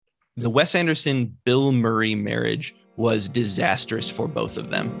The Wes Anderson Bill Murray marriage was disastrous for both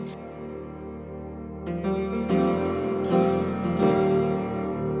of them.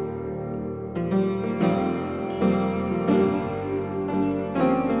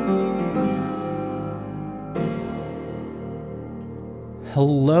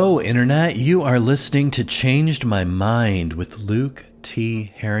 Hello, Internet. You are listening to Changed My Mind with Luke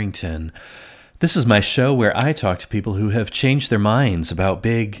T. Harrington. This is my show where I talk to people who have changed their minds about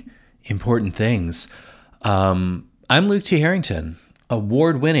big, important things. I'm Luke T. Harrington,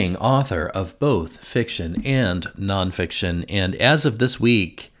 award-winning author of both fiction and nonfiction, and as of this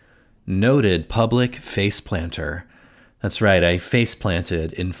week, noted public faceplanter. That's right, I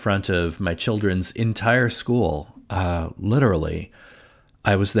faceplanted in front of my children's entire school, literally.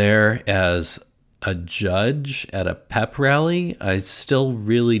 I was there as a judge at a pep rally. I still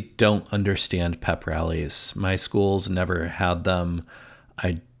really don't understand pep rallies. My school's never had them.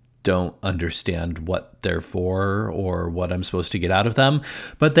 I don't understand what they're for or what I'm supposed to get out of them.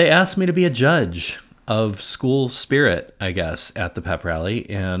 But they asked me to be a judge of school spirit, I guess, at the pep rally.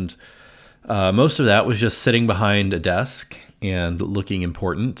 And most of that was just sitting behind a desk and looking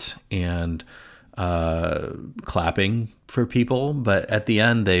important and clapping for people. But at the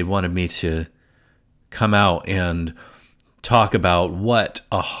end, they wanted me to come out and talk about what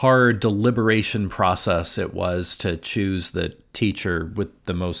a hard deliberation process it was to choose the teacher with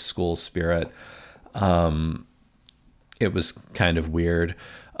the most school spirit. It was kind of weird.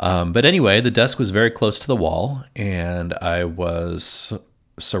 But anyway, the desk was very close to the wall, and I was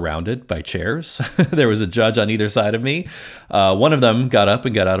surrounded by chairs. There was a judge on either side of me. One of them got up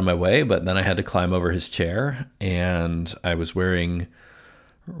and got out of my way, but then I had to climb over his chair, and I was wearing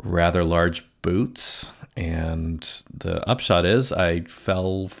rather large boots, and the upshot is I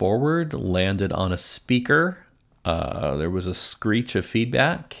fell forward, landed on a speaker. There was a screech of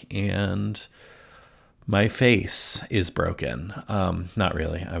feedback, and my face is broken. Not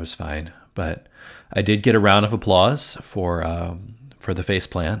really. I was fine, but I did get a round of applause for the face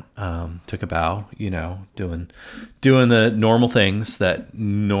plant. Took a bow, doing the normal things that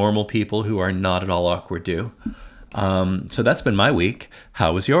normal people who are not at all awkward do. So that's been my week.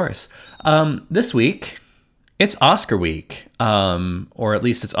 How was yours? This week, it's Oscar week, or at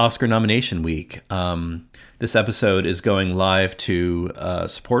least it's Oscar nomination week. This episode is going live to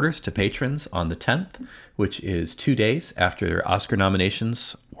supporters, to patrons on the 10th, which is 2 days after Oscar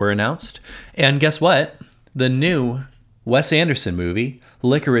nominations were announced. And guess what? The new Wes Anderson movie,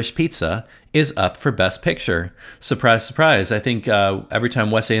 Licorice Pizza, is up for Best Picture. Surprise, surprise. I think every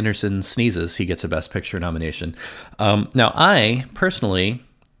time Wes Anderson sneezes, he gets a Best Picture nomination. Now, I personally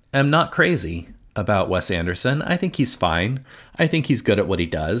am not crazy about Wes Anderson. I think he's fine. I think he's good at what he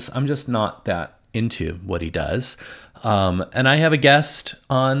does. I'm just not that into what he does. And I have a guest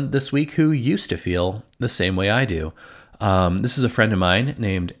on this week who used to feel the same way I do. This is a friend of mine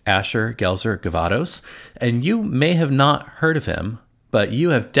named Asher Gelzer-Gavados, and you may have not heard of him, but you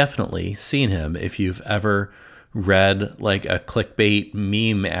have definitely seen him if you've ever read like a clickbait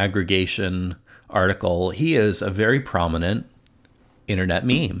meme aggregation article. He is a very prominent internet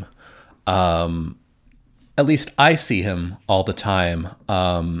meme. At least I see him all the time.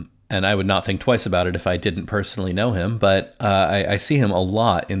 And I would not think twice about it if I didn't personally know him. But I see him a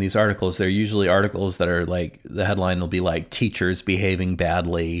lot in these articles. They're usually articles that are like, the headline will be like teachers behaving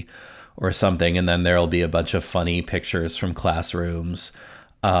badly or something. And then there'll be a bunch of funny pictures from classrooms.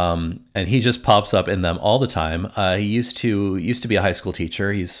 And he just pops up in them all the time. He used to be a high school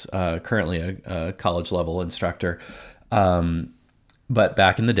teacher. He's currently a college level instructor. But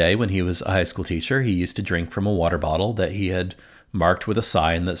back in the day when he was a high school teacher, he used to drink from a water bottle that he had marked with a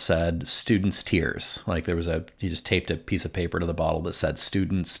sign that said students' tears. Like he just taped a piece of paper to the bottle that said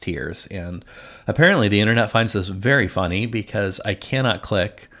students' tears. And apparently the internet finds this very funny because I cannot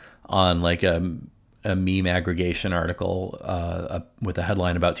click on like a meme aggregation article with a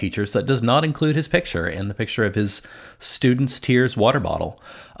headline about teachers that does not include his picture and the picture of his students' tears water bottle.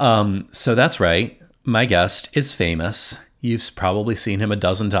 So that's right. My guest is famous. You've probably seen him a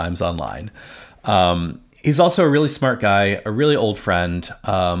dozen times online. He's also a really smart guy, a really old friend,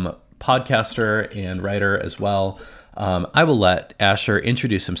 podcaster and writer as well. I will let Asher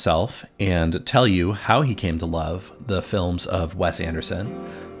introduce himself and tell you how he came to love the films of Wes Anderson.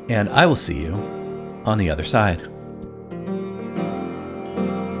 And I will see you on the other side.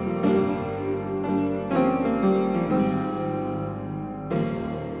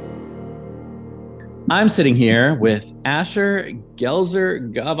 I'm sitting here with Asher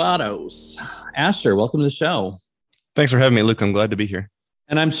Gelzer-Gavados. Asher, welcome to the show. Thanks for having me, Luke. I'm glad to be here.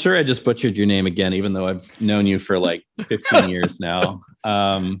 And I'm sure I just butchered your name again, even though I've known you for like 15 years now.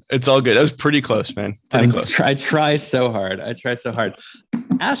 It's all good. That was pretty close, man. Pretty close. I try so hard.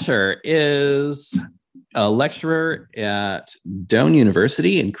 Asher is a lecturer at Doane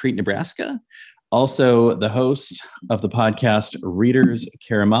University in Crete, Nebraska. Also the host of the podcast Readers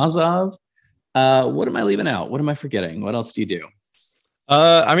Karamazov. What am I leaving out? What am I forgetting? What else do you do?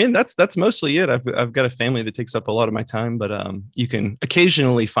 I mean, that's mostly it. I've got a family that takes up a lot of my time, but you can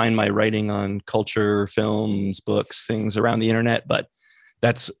occasionally find my writing on culture, films, books, things around the internet, but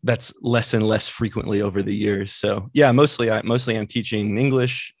that's less and less frequently over the years. So yeah, mostly I'm teaching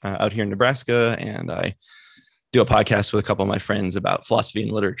English out here in Nebraska, and I do a podcast with a couple of my friends about philosophy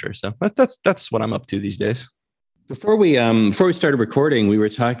and literature. So that's what I'm up to these days. Before we started recording, we were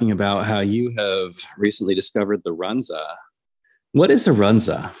talking about how you have recently discovered the Runza. What is a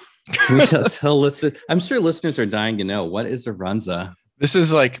Runza? Can we tell listeners? I'm sure listeners are dying to know, what is a Runza? This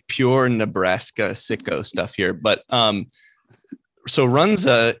is like pure Nebraska sicko stuff here. But so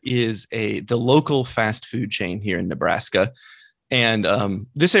Runza is the local fast food chain here in Nebraska. And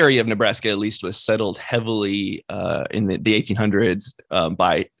this area of Nebraska, at least, was settled heavily in the 1800s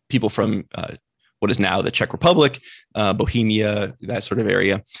by people from what is now the Czech Republic, Bohemia, that sort of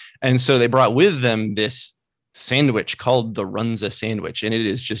area. And so they brought with them this sandwich called the Runza sandwich, and it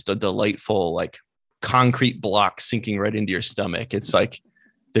is just a delightful like concrete block sinking right into your stomach. It's like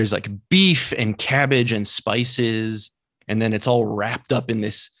there's like beef and cabbage and spices, and then it's all wrapped up in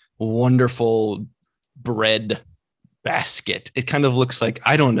this wonderful bread basket. It kind of looks like,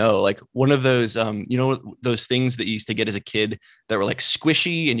 I don't know, like one of those those things that you used to get as a kid that were like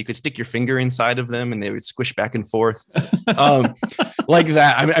squishy and you could stick your finger inside of them and they would squish back and forth. Like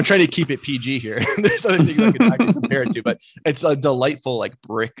that. I'm trying to keep it PG here. There's other things I can compare it to, but it's a delightful like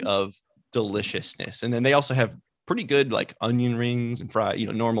brick of deliciousness. And then they also have pretty good like onion rings and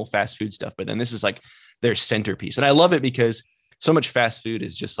normal fast food stuff, but then this is like their centerpiece. And I love it because so much fast food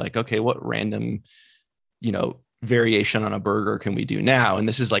is just like, okay, what random variation on a burger can we do now? And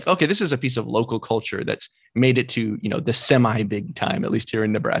this is like, okay, this is a piece of local culture that's made it to, the semi big time, at least here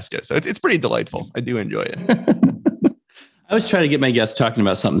in Nebraska. So it's pretty delightful. I do enjoy it. I was trying to get my guests talking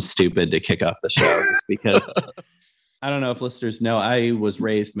about something stupid to kick off the show, just because I don't know if listeners know, I was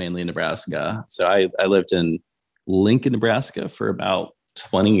raised mainly in Nebraska. So I lived in Lincoln, Nebraska for about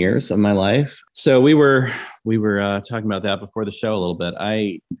 20 years of my life. So we were talking about that before the show a little bit.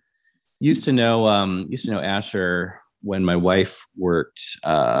 I used to know Asher when my wife worked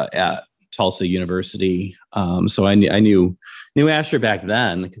at Tulsa University. So I knew Asher back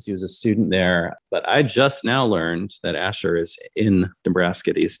then because he was a student there. But I just now learned that Asher is in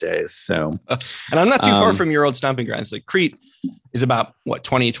Nebraska these days. So, and I'm not too far from your old stomping grounds. Like Crete is about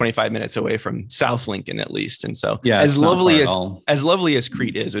 25 minutes away from South Lincoln at least. And so yeah, as lovely as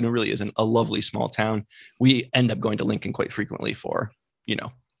Crete is, and it really isn't a lovely small town, we end up going to Lincoln quite frequently for,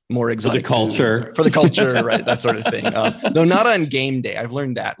 more exotic for the culture, right? That sort of thing. Though not on game day. I've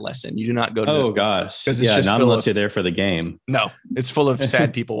learned that lesson. You do not go to. Oh gosh, because it's just not unless you're there for the game. No, it's full of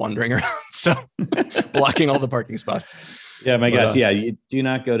sad people wandering around, so blocking all the parking spots. Yeah, gosh, yeah. You do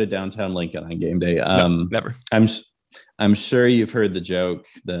not go to downtown Lincoln on game day. No, never. I'm sure you've heard the joke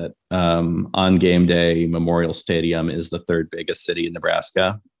that on game day, Memorial Stadium is the third biggest city in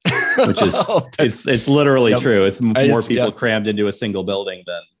Nebraska, which is it's literally true. It's more people crammed into a single building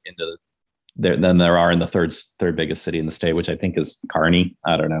than there are in the third biggest city in the state, which I think is Kearney.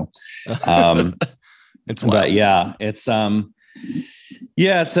 I don't know. It's wild. But yeah, it's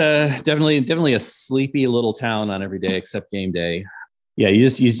definitely a sleepy little town on every day except game day. Yeah,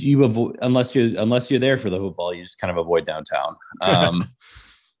 you avoid unless you're there for the football, you just kind of avoid downtown.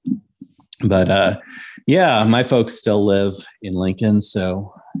 But my folks still live in Lincoln,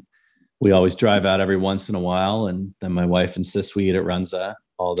 so we always drive out every once in a while, and then my wife insists we eat at Runza.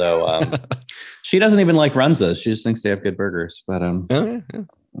 Although she doesn't even like Runza, she just thinks they have good burgers. But you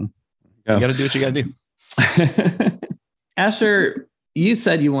got to do what you got to do. Asher, you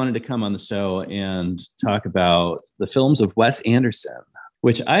said you wanted to come on the show and talk about the films of Wes Anderson,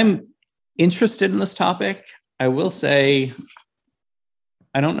 which I'm interested in this topic. I will say,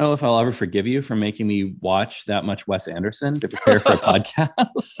 I don't know if I'll ever forgive you for making me watch that much Wes Anderson to prepare for a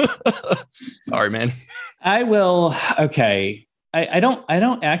podcast. Sorry, man. I will. Okay. I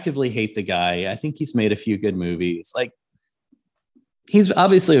don't actively hate the guy. I think he's made a few good movies. Like, he's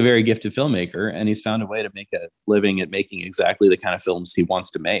obviously a very gifted filmmaker, and he's found a way to make a living at making exactly the kind of films he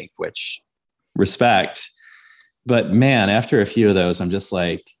wants to make, which respect. But man, after a few of those, I'm just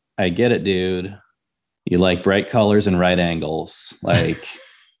like, I get it, dude. You like bright colors and right angles. Like,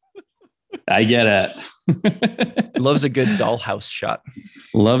 I get it. Loves a good dollhouse shot.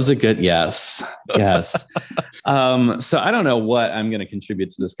 Loves a good, yes. So I don't know what I'm going to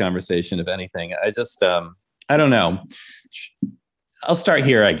contribute to this conversation, if anything. I don't know. I'll start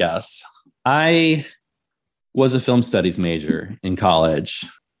here, I guess. I was a film studies major in college.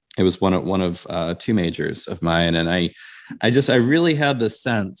 It was one of two majors of mine, and I really had the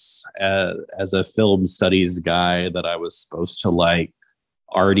sense as a film studies guy that I was supposed to like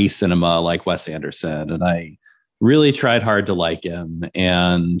arty cinema like Wes Anderson, and I really tried hard to like him.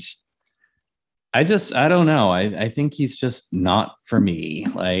 And I don't know. I think he's just not for me.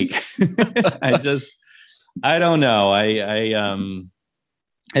 Like, I don't know. I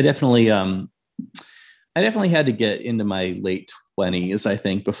definitely had to get into my late 20s, I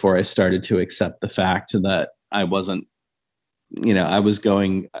think, before I started to accept the fact that I wasn't, I was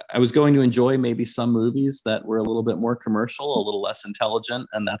going to enjoy maybe some movies that were a little bit more commercial, a little less intelligent,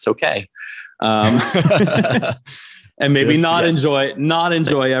 and that's okay. And maybe not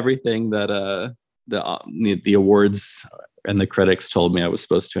enjoy everything that the awards and the critics told me I was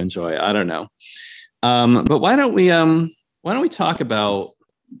supposed to enjoy. I don't know. But why don't we talk about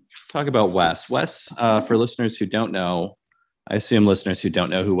Wes? Wes, for listeners who don't know, I assume listeners who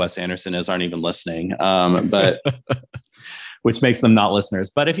don't know who Wes Anderson is aren't even listening, but which makes them not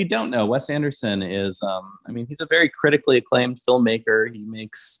listeners. But if you don't know, Wes Anderson is, he's a very critically acclaimed filmmaker.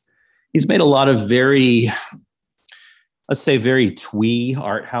 He's made a lot of very twee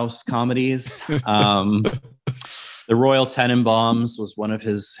art house comedies. The Royal Tenenbaums was one of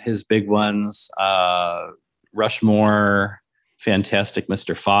his big ones. Rushmore, Fantastic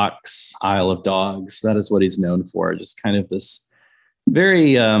Mr. Fox, Isle of Dogs. That is what he's known for. Just kind of this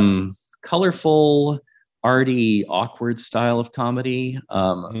very colorful, arty, awkward style of comedy.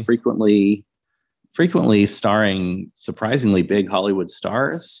 Frequently starring surprisingly big Hollywood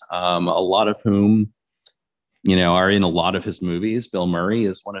stars, a lot of whom are in a lot of his movies. Bill Murray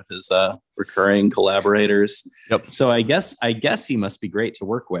is one of his recurring collaborators. Yep. So I guess he must be great to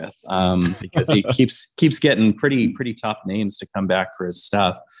work with, because he keeps getting pretty top names to come back for his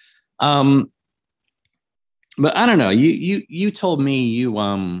stuff. But I don't know. You told me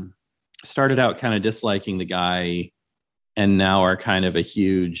you started out kind of disliking the guy, and now are kind of a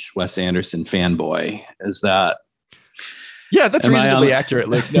huge Wes Anderson fanboy. Is that? Yeah, that's reasonably accurate.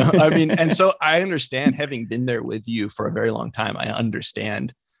 Like, no, and so I understand, having been there with you for a very long time, I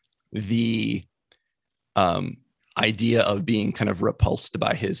understand the idea of being kind of repulsed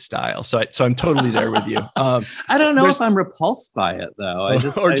by his style. So I'm totally there with you. I don't know if I'm repulsed by it though.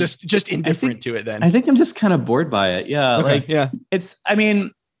 Just indifferent to it then. I think I'm just kind of bored by it. Yeah. Okay, It's,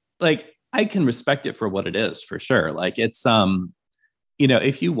 I can respect it for what it is, for sure. Like, it's,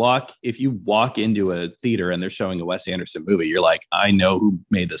 if you walk into a theater and they're showing a Wes Anderson movie, you're like, I know who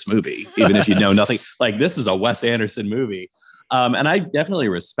made this movie, even if you know nothing. Like, this is a Wes Anderson movie. And I definitely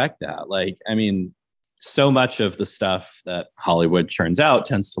respect that. Like, so much of the stuff that Hollywood churns out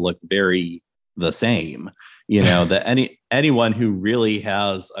tends to look very the same, that anyone who really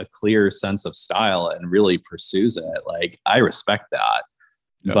has a clear sense of style and really pursues it, like, I respect that.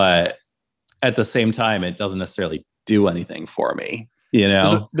 Yep. But at the same time, it doesn't necessarily do anything for me.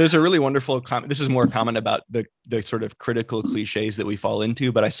 There's a really wonderful comment. This is more common about the sort of critical cliches that we fall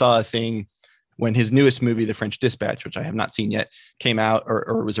into, but I saw a thing when his newest movie, The French Dispatch, which I have not seen yet, came out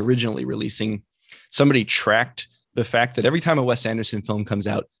or was originally releasing. Somebody tracked the fact that every time a Wes Anderson film comes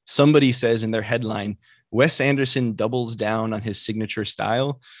out, somebody says in their headline, Wes Anderson doubles down on his signature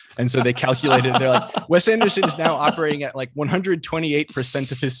style. And so they calculated, they're like, Wes Anderson is now operating at like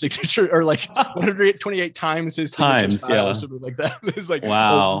 128% of his signature, or like 128 times his signature style, or something like that. It's like,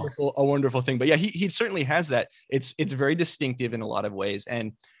 wow, a wonderful thing. But yeah, he certainly has that. It's very distinctive in a lot of ways.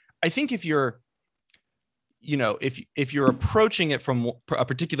 And I think if you're approaching it from a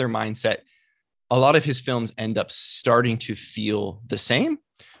particular mindset, a lot of his films end up starting to feel the same.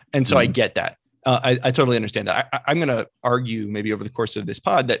 And so I get that. I totally understand that. I'm going to argue maybe over the course of this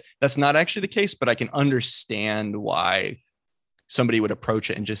pod that that's not actually the case, but I can understand why somebody would approach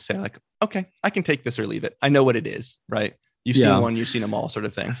it and just say like, okay, I can take this or leave it. I know what it is, right? You've seen one, you've seen them all, sort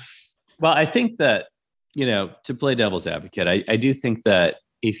of thing. Well, I think that, to play devil's advocate, I do think that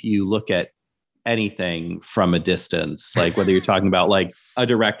if you look at anything from a distance, like whether you're talking about like a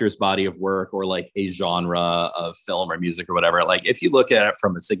director's body of work or like a genre of film or music or whatever, like if you look at it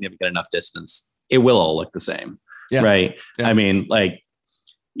from a significant enough distance, it will all look the same. Yeah. Right.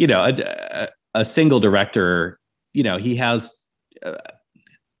 Yeah. A single director, he has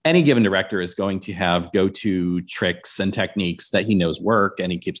any given director is going to have go-to tricks and techniques that he knows work,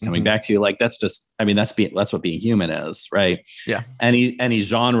 and he keeps coming back to you. Like, that's just, I mean, that's what being human is, right? Yeah. Any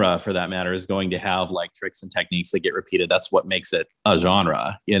genre for that matter is going to have like tricks and techniques that get repeated. That's what makes it a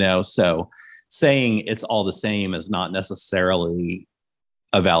genre, you know? So saying it's all the same is not necessarily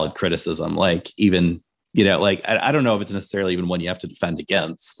a valid criticism. Like, even, you know, like, I don't know if it's necessarily even one you have to defend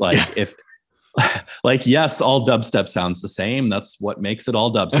against. Like, if, like, yes, all dubstep sounds the same. That's what makes it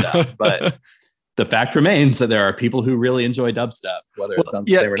all dubstep. But the fact remains that there are people who really enjoy dubstep, whether it sounds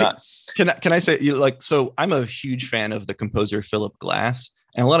the same or not. Can I say, so I'm a huge fan of the composer Philip Glass,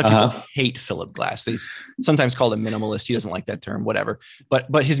 and a lot of people hate Philip Glass. They sometimes call him minimalist. He doesn't like that term, whatever.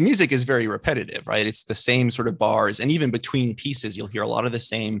 But his music is very repetitive, right? It's the same sort of bars, and even between pieces, you'll hear a lot of the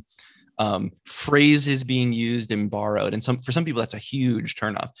same phrases being used and borrowed. And for some people, that's a huge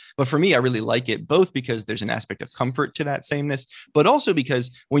turnoff. But for me, I really like it, both because there's an aspect of comfort to that sameness, but also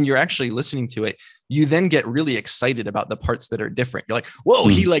because when you're actually listening to it, you then get really excited about the parts that are different. You're like, whoa,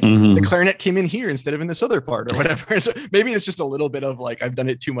 he the clarinet came in here instead of in this other part or whatever. So maybe it's just a little bit of like, I've done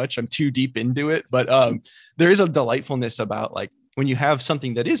it too much. I'm too deep into it. But there is a delightfulness about like, when you have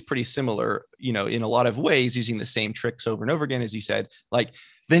something that is pretty similar, you know, in a lot of ways, using the same tricks over and over again, as you said, like,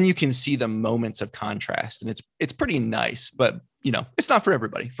 then you can see the moments of contrast, and it's pretty nice, but you know, it's not for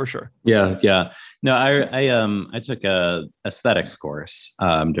everybody, for sure. Yeah. No, I took a aesthetics course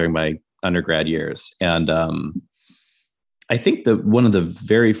during my undergrad years, and I think one of the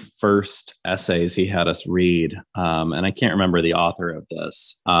very first essays he had us read, and I can't remember the author of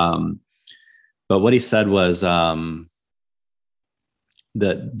this, but what he said was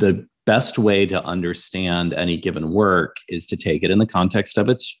the best way to understand any given work is to take it in the context of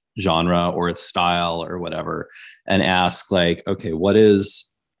its genre or its style or whatever, and ask like, okay, what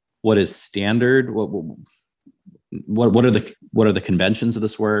is standard? What are the conventions of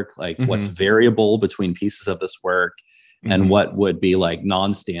this work? Like, what's variable between pieces of this work, and what would be like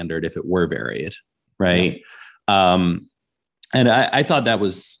non-standard if it were varied, right? Yeah. And I thought that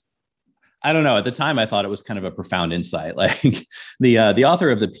was, I don't know, at the time I thought it was kind of a profound insight. Like, the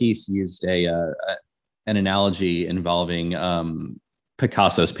author of the piece used an analogy involving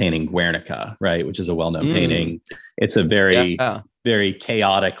Picasso's painting Guernica, right, which is a well-known painting. It's a very very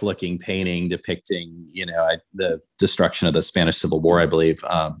chaotic looking painting depicting, you know, the destruction of the Spanish Civil War, I believe,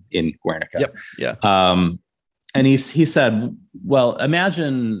 in Guernica. Yep. Yeah. And he said, well,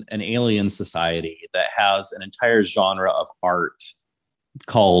 imagine an alien society that has an entire genre of art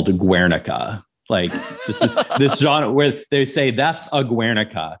called Guernica, like just this genre where they say that's a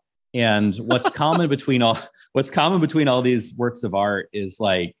Guernica. And what's common between all these works of art is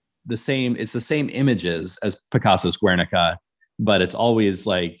like it's the same images as Picasso's Guernica, but it's always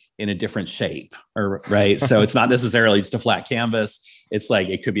like in a different shape, or right. So it's not necessarily just a flat canvas. It's like,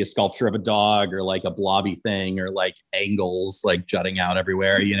 it could be a sculpture of a dog, or like a blobby thing, or like angles like jutting out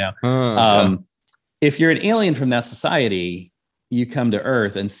everywhere, you know. If you're an alien from that society, you come to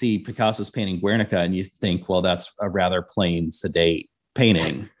Earth and see Picasso's painting Guernica, and you think, well, that's a rather plain, sedate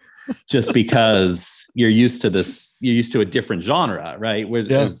painting, just because you're used to a different genre, right?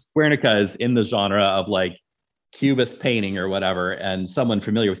 Whereas Guernica is in the genre of like Cubist painting or whatever, and someone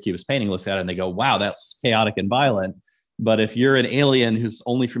familiar with Cubist painting looks at it and they go, wow, that's chaotic and violent. But if you're an alien who's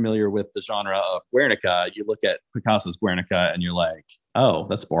only familiar with the genre of Guernica, you look at Picasso's Guernica and you're like, oh,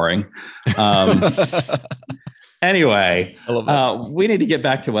 that's boring. Anyway, we need to get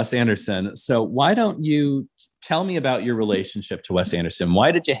back to Wes Anderson. So why don't you tell me about your relationship to Wes Anderson?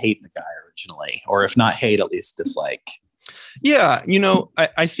 Why did you hate the guy originally? Or if not hate, at least dislike? Yeah, you know,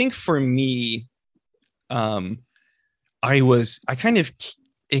 I think for me, I kind of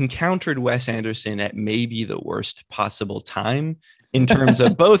encountered Wes Anderson at maybe the worst possible time, in terms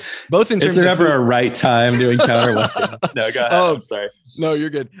of both in terms of, is there ever a right time to encounter Wes Anderson? No, go ahead. I'm sorry. No, you're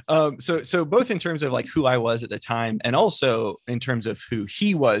good. So both in terms of like who I was at the time, and also in terms of who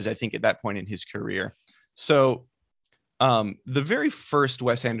he was, I think, at that point in his career. So the very first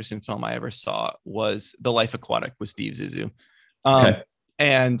Wes Anderson film I ever saw was The Life Aquatic with Steve Zissou.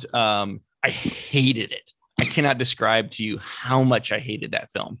 And I hated it. I cannot describe to you how much I hated that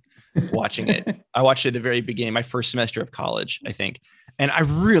film. Watching it, I watched it at the very beginning, my first semester of college, I think, and I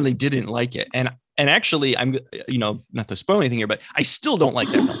really didn't like it. And actually, I'm, you know, not to spoil anything here, but I still don't like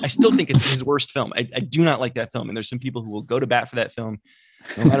that film. I still think it's his worst film. I do not like that film, and there's some people who will go to bat for that film,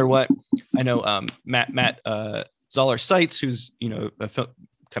 no matter what. I know Matt Zoller Seitz, who's, you know, a kind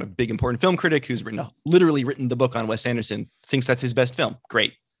of big important film critic who's literally written the book on Wes Anderson, thinks that's his best film.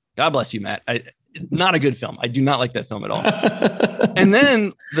 Great, God bless you, Matt. Not a good film. I do not like that film at all. And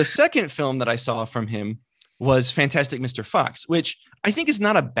then the second film that I saw from him was Fantastic Mr. Fox, which I think is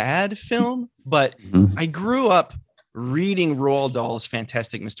not a bad film, but I grew up reading Roald Dahl's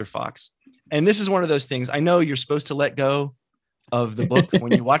Fantastic Mr. Fox. And this is one of those things. I know you're supposed to let go of the book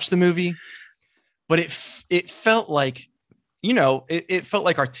when you watch the movie, but it felt like, it felt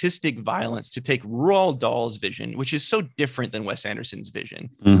like artistic violence to take Roald Dahl's vision, which is so different than Wes Anderson's vision,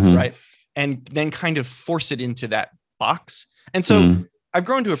 right? And then kind of force it into that box. And so I've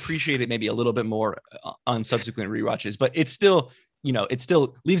grown to appreciate it maybe a little bit more on subsequent rewatches, but it's still, it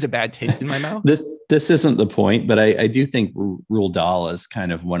still leaves a bad taste in my mouth. This isn't the point, but I do think Roald Dahl is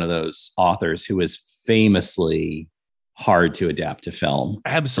kind of one of those authors who is famously hard to adapt to film.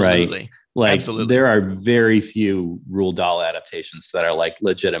 Absolutely. Right? Like Absolutely. There are very few Roald Dahl adaptations that are like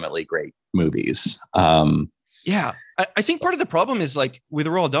legitimately great movies. Yeah. I think part of the problem is like with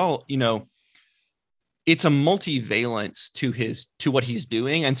Roald Dahl, it's a multivalence to what he's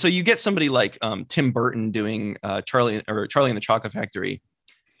doing. And so you get somebody like Tim Burton doing Charlie and the Chocolate Factory.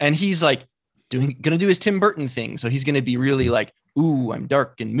 And he's like gonna do his Tim Burton thing. So he's gonna be really like, ooh, I'm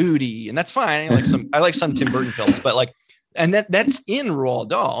dark and moody. And that's fine. I like some Tim Burton films, but like, and that's in Roald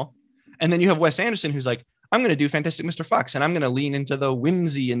Dahl. And then you have Wes Anderson, who's like, I'm going to do Fantastic Mr. Fox, and I'm going to lean into the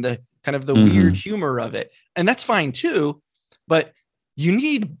whimsy and the kind of the weird humor of it. And that's fine too, but you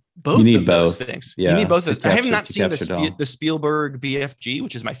need both of those things. Yeah. You need both of those. I have not seen the Spielberg BFG,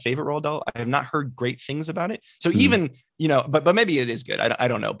 which is my favorite Roald Dahl. I have not heard great things about it. So even, but maybe it is good. I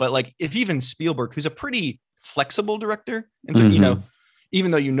don't know. But like if even Spielberg, who's a pretty flexible director, and even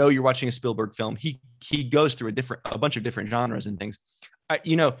though you're watching a Spielberg film, he goes through a bunch of different genres and things.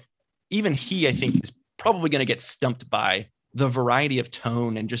 Even he, I think, is probably going to get stumped by the variety of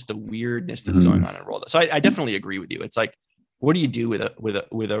tone and just the weirdness that's going on in Roald Dahl. So I definitely agree with you. It's like, what do you do with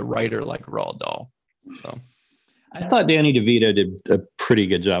a writer like Roald Dahl? So. I thought Danny DeVito did a pretty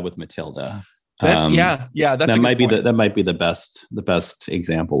good job with Matilda. That might be the best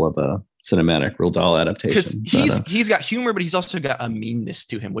example of a cinematic Roald Dahl adaptation. Because he's got humor, but he's also got a meanness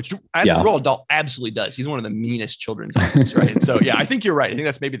to him, which Roald Dahl absolutely does. He's one of the meanest children's authors, right? And so, yeah, I think you're right. I think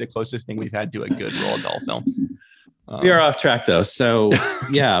that's maybe the closest thing we've had to a good Roald Dahl film. We are off track though, so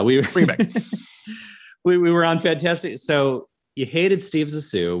yeah, we bring it back. we were on Fantastic. So you hated Steve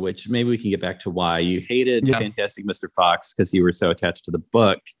Zissou, which maybe we can get back to why you hated Fantastic Mr. Fox because you were so attached to the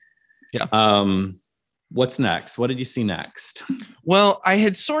book. Yeah. What's next? What did you see next? Well, I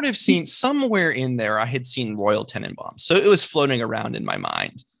had sort of seen somewhere in there, I had seen Royal Tenenbaums. So it was floating around in my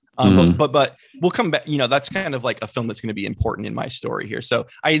mind. But we'll come back. That's kind of like a film that's going to be important in my story here. So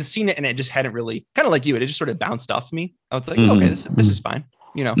I had seen it and it just hadn't really, kind of like you, it just sort of bounced off me. I was like, okay, this is fine.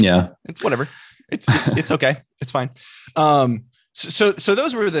 It's whatever. It's okay. It's fine. So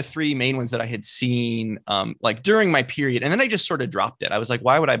those were the three main ones that I had seen like during my period. And then I just sort of dropped it. I was like,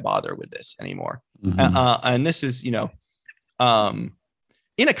 why would I bother with this anymore? And this is,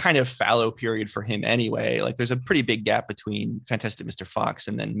 in a kind of fallow period for him anyway. Like there's a pretty big gap between Fantastic Mr. Fox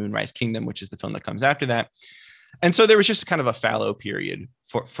and then Moonrise Kingdom, which is the film that comes after that. And so there was just kind of a fallow period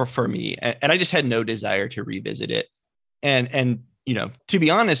for me. And I just had no desire to revisit it. And to be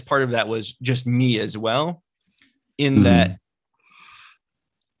honest, part of that was just me as well, in that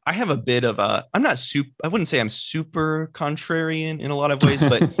I have a bit of I wouldn't say I'm super contrarian in a lot of ways,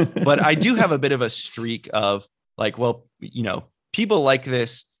 but I do have a bit of a streak of like, well, people like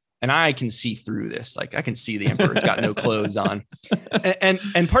this and I can see through this. Like I can see the Emperor's got no clothes on. And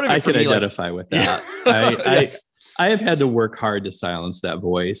part of it I for can me, identify with that. I have had to work hard to silence that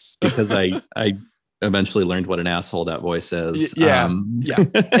voice because I eventually learned what an asshole that voice is. Yeah. And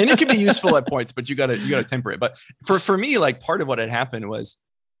it can be useful at points, but you gotta temper it. But for me, like part of what had happened was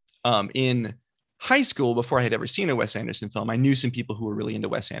in high school, before I had ever seen a Wes Anderson film, I knew some people who were really into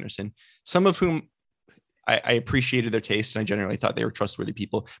Wes Anderson, some of whom I appreciated their taste and I generally thought they were trustworthy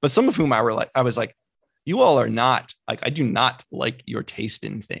people, but some of whom I was like, you all are not like, I do not like your taste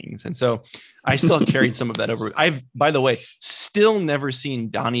in things. And so I still carried some of that over. I've, by the way, still never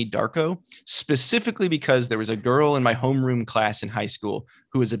seen Donnie Darko, specifically because there was a girl in my homeroom class in high school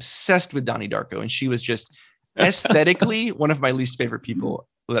who was obsessed with Donnie Darko. And she was just aesthetically one of my least favorite people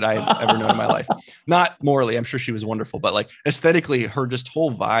that I've ever known in my life. Not morally, I'm sure she was wonderful, but like aesthetically, her just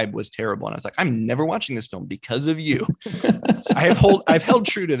whole vibe was terrible. And I was like, I'm never watching this film because of you. I've held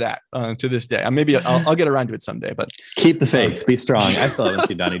true to that to this day. Maybe I'll get around to it someday, but keep the faith, be strong. I still haven't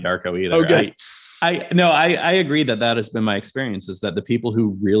seen Donnie Darko either. Okay. I agree that has been my experience, is that the people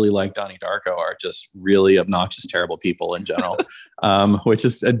who really like Donnie Darko are just really obnoxious, terrible people in general, which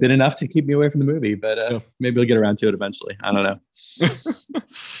has been enough to keep me away from the movie, but maybe we'll get around to it eventually. I don't know.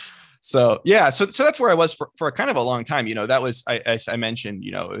 So that's where I was for a kind of a long time. That was, as I mentioned,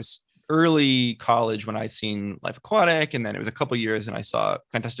 it was early college when I'd seen Life Aquatic, and then it was a couple years and I saw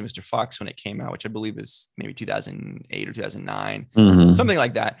Fantastic Mr. Fox when it came out, which I believe is maybe 2008 or 2009, something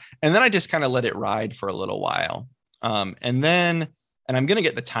like that. And then I just kind of let it ride for a little while. And I'm going to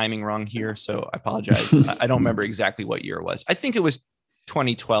get the timing wrong here, so I apologize. I don't remember exactly what year it was. I think it was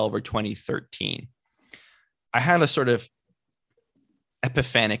 2012 or 2013. I had a sort of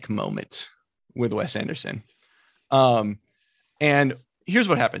epiphanic moment with Wes Anderson. And here's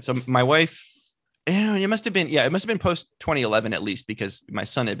what happened. So my wife, it must have been post 2011 at least, because my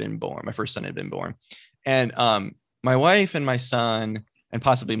son had been born. My first son had been born. And my wife and my son, and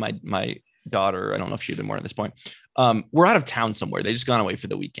possibly my daughter, I don't know if she'd been born at this point, were out of town somewhere. They just gone away for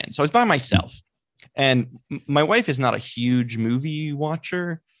the weekend. So I was by myself. And my wife is not a huge movie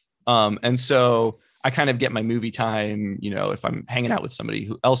watcher. And so I kind of get my movie time, if I'm hanging out with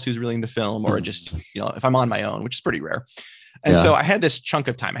somebody else who's really into film, or just, if I'm on my own, which is pretty rare. And so I had this chunk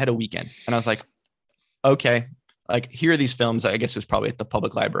of time. I had a weekend and I was like, okay, like here are these films. I guess it was probably at the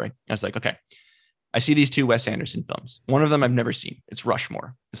public library. I was like, okay, I see these two Wes Anderson films. One of them I've never seen. It's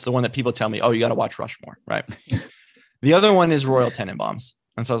Rushmore. It's the one that people tell me, oh, you got to watch Rushmore, right? The other one is Royal Tenenbaums.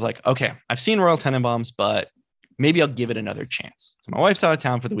 And so I was like, okay, I've seen Royal Tenenbaums, but maybe I'll give it another chance. So my wife's out of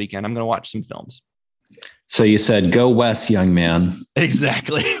town for the weekend. I'm going to watch some films. So you said, go Wes, young man.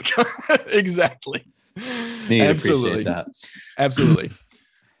 Exactly. Exactly. Absolutely. That. Absolutely.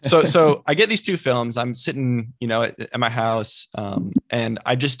 So I get these two films. I'm sitting, at my house, and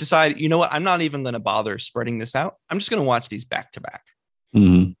I just decide, you know what? I'm not even going to bother spreading this out. I'm just going to watch these back to back.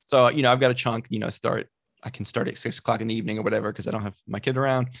 So, I've got a chunk, I can start at 6 o'clock in the evening or whatever, because I don't have my kid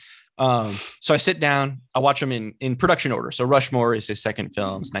around. So I sit down, I watch them in production order. So Rushmore is his second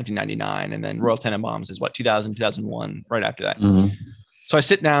film, it's 1999. And then Royal Tenenbaums is 2000, 2001, right after that. So I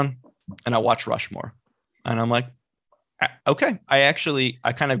sit down and I watch Rushmore and I'm like, okay, I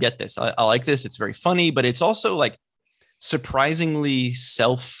kind of get this. I like this. It's very funny, but it's also like surprisingly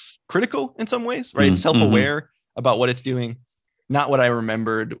self-critical in some ways, right? It's self-aware about what it's doing. Not what I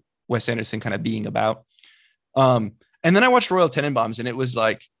remembered Wes Anderson kind of being about. And then I watched Royal Tenenbaums and it was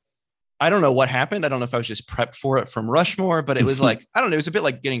like, I don't know what happened. I don't know if I was just prepped for it from Rushmore, but it was like, I don't know. It was a bit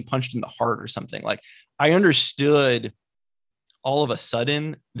like getting punched in the heart or something. Like I understood all of a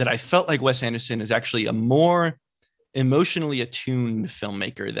sudden that I felt like Wes Anderson is actually a more emotionally attuned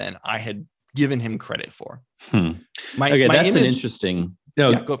filmmaker than I had given him credit for. That's an interesting.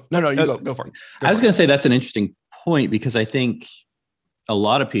 Go for it. I was going to say that's an interesting point, because I think a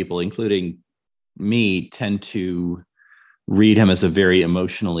lot of people, including me, tend to read him as a very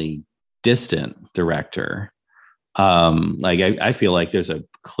emotionally distant director. I feel like there's a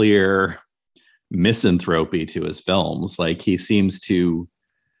clear misanthropy to his films. Like he seems to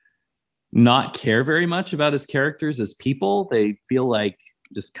not care very much about his characters as people. They feel like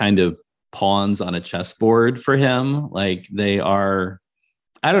just kind of pawns on a chessboard for him. Like they are,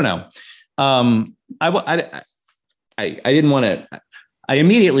 I don't know. I didn't want to. I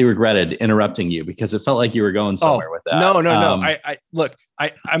immediately regretted interrupting you because it felt like you were going somewhere with that. No.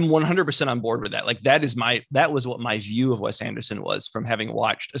 I'm 100% on board with that. Like that was what my view of Wes Anderson was from having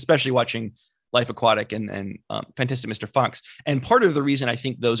watched, especially watching Life Aquatic and Fantastic Mr. Fox. And part of the reason I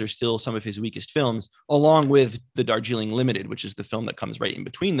think those are still some of his weakest films, along with The Darjeeling Limited, which is the film that comes right in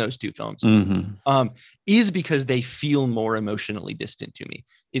between those two films, is because they feel more emotionally distant to me.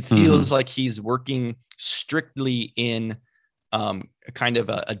 It feels like he's working strictly in kind of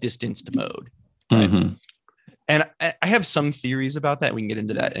a distanced mode. Right? And I have some theories about that. We can get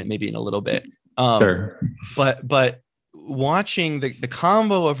into that and maybe in a little bit. Sure. But watching the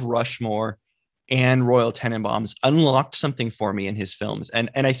combo of Rushmore and Royal Tenenbaums unlocked something for me in his films. And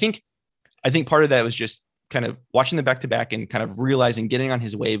I think part of that was just kind of watching them back to back and kind of realizing, getting on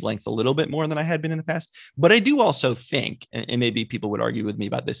his wavelength a little bit more than I had been in the past. But I do also think, and maybe people would argue with me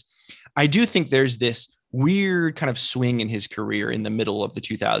about this, I do think there's this weird kind of swing in his career in the middle of the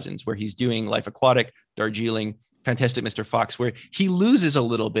 2000s where he's doing Life Aquatic, Darjeeling, Fantastic Mr. Fox, where he loses a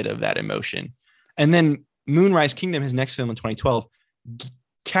little bit of that emotion. And then Moonrise Kingdom, his next film in 2012,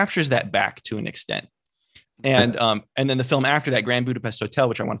 captures that back to an extent. And then the film after that, Grand Budapest Hotel,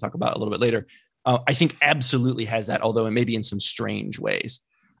 which I want to talk about a little bit later, I think absolutely has that, although it may be in some strange ways.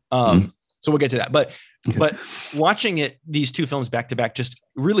 So we'll get to that. But watching these two films back to back just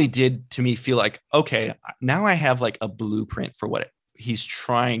really did to me feel like, okay, now I have like a blueprint for what he's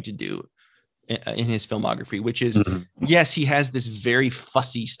trying to do in his filmography, which is, yes, he has this very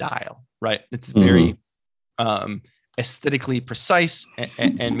fussy style, right? It's very aesthetically precise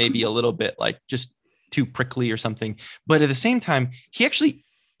and maybe a little bit like just too prickly or something. But at the same time, he actually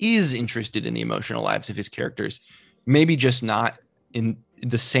is interested in the emotional lives of his characters, maybe just not in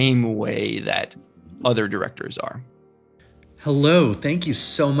the same way that other directors are. Hello, thank you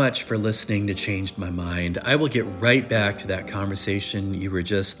so much for listening to Changed My Mind. I will get right back to that conversation you were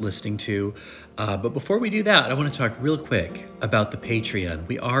just listening to. But before we do that, I want to talk real quick about the Patreon.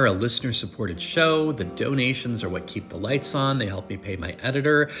 We are a listener-supported show. The donations are what keep the lights on. They help me pay my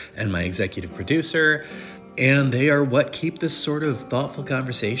editor and my executive producer. And they are what keep this sort of thoughtful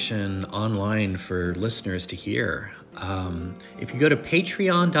conversation online for listeners to hear. If you go to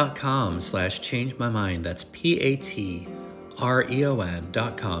patreon.com/changemymind, that's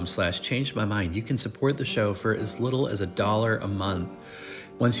patreon.com/changemymind, you can support the show for as little as $1 a month.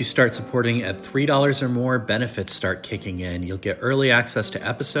 Once you start supporting at $3 or more, benefits start kicking in. You'll get early access to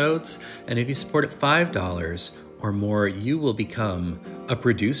episodes, and if you support at $5 or more, you will become a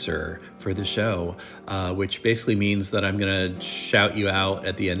producer for the show, which basically means that I'm going to shout you out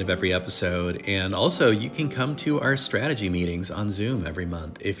at the end of every episode. And also, you can come to our strategy meetings on Zoom every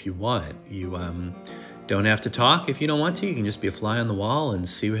month if you want. You don't have to talk if you don't want to. You can just be a fly on the wall and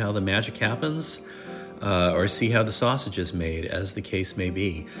see how the magic happens. Or see how the sausage is made, as the case may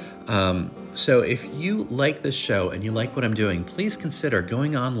be. So if you like this show and you like what I'm doing, please consider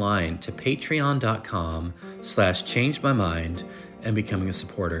going online to patreon.com/changemymind and becoming a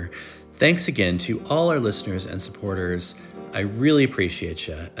supporter. Thanks again to all our listeners and supporters. I really appreciate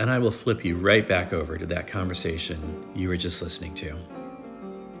you, and I will flip you right back over to that conversation you were just listening to.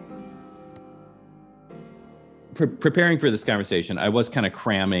 Preparing for this conversation, I was kind of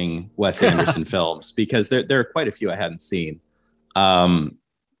cramming Wes Anderson films because there are quite a few I hadn't seen.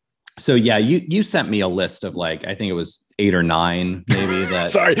 So yeah, you sent me a list of like, I think it was 8 or 9, maybe. That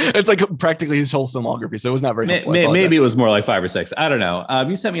Sorry, it's like practically his whole filmography, so it was not very helpful. Maybe it was more like 5 or 6. I don't know.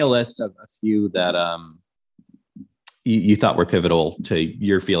 You sent me a list of a few that you thought were pivotal to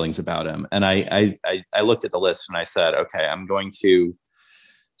your feelings about him, and I looked at the list and I said, okay, I'm going to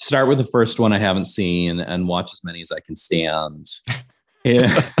start with the first one I haven't seen and watch as many as I can stand.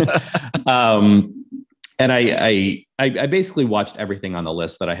 And I basically watched everything on the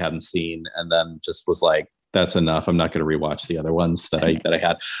list that I hadn't seen, and then just was like, that's enough. I'm not going to rewatch the other ones that I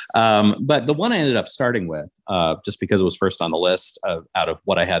had. But the one I ended up starting with, just because it was first on the list out of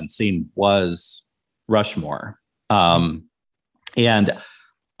what I hadn't seen, was Rushmore. And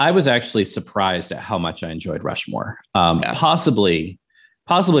I was actually surprised at how much I enjoyed Rushmore.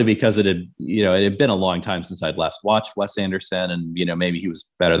 Possibly because it had been a long time since I'd last watched Wes Anderson, and maybe he was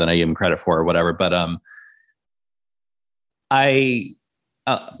better than I gave him credit for or whatever. But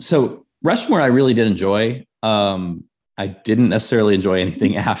so Rushmore I really did enjoy. I didn't necessarily enjoy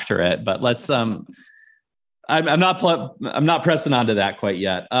anything after it, but let's I'm not pressing onto that quite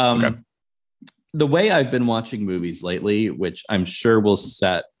yet. Okay. The way I've been watching movies lately, which I'm sure will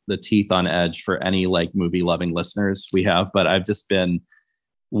set the teeth on edge for any like movie loving listeners we have, but I've just been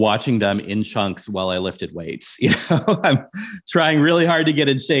watching them in chunks while I lifted weights. I'm trying really hard to get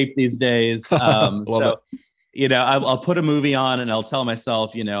in shape these days. I'll put a movie on and I'll tell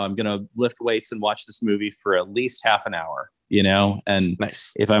myself, I'm going to lift weights and watch this movie for at least half an hour, and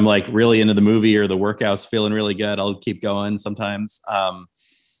nice. If I'm like really into the movie or the workout's feeling really good, I'll keep going sometimes.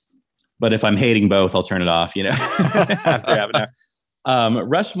 But if I'm hating both, I'll turn it off, after half an hour.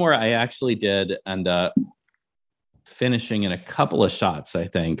 Rushmore, I actually did end up finishing in a couple of shots, I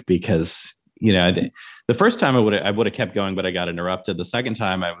think, because the first time I would have kept going, but I got interrupted. The second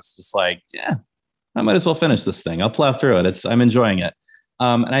time I was just like, yeah, I might as well finish this thing. I'll plow through it. I'm enjoying it.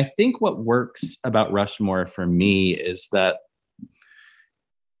 And I think what works about Rushmore for me is that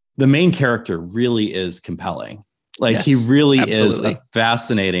the main character really is compelling. Like, yes, he really absolutely is a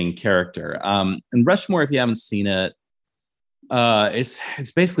fascinating character. And Rushmore, if you haven't seen it,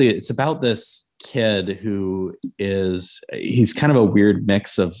 it's about this kid who he's kind of a weird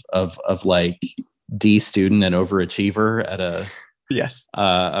mix of like D student and overachiever at a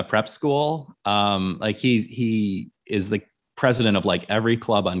prep school. Like he is the president of like every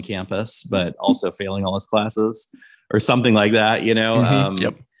club on campus, but also failing all his classes or something like that,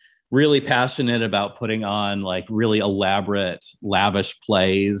 Yep. Really passionate about putting on like really elaborate, lavish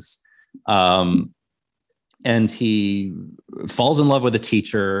plays. And he falls in love with a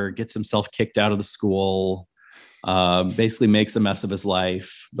teacher, gets himself kicked out of the school, basically makes a mess of his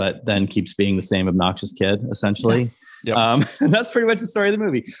life, but then keeps being the same obnoxious kid, essentially. Yeah. Yep. And that's pretty much the story of the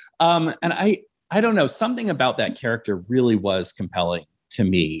movie. And I don't know, something about that character really was compelling to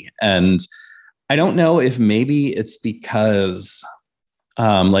me. And I don't know if maybe it's because,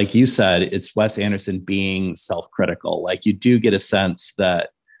 like you said, it's Wes Anderson being self-critical. Like, you do get a sense that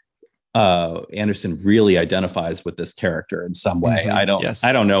Anderson really identifies with this character in some way. Mm-hmm.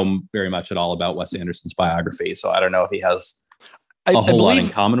 I don't know very much at all about Wes Anderson's biography, so I don't know if he has a whole lot in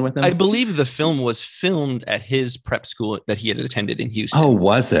common with him. I believe the film was filmed at his prep school that he had attended in Houston. Oh,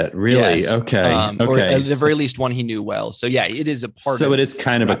 was it really? Yes. Okay. Or at the very least one he knew well. So yeah, it is a part. So it is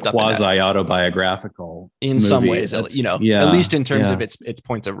kind of a quasi autobiographical in some ways, at least in terms of its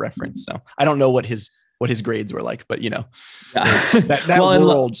points of reference. So I don't know what his grades were like, but that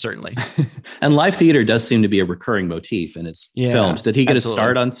world certainly. And live theater does seem to be a recurring motif in his films. Did he get a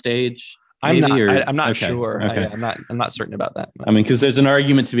start on stage? I'm not sure. Okay. I'm not certain about that. I mean, because there's an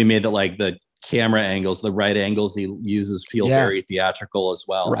argument to be made that like the camera angles, the right angles he uses feel very theatrical as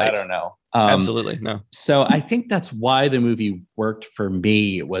well. Right. I don't know. Absolutely. No. So I think that's why the movie worked for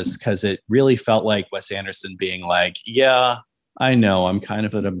me, was because it really felt like Wes Anderson being like, yeah, I know I'm kind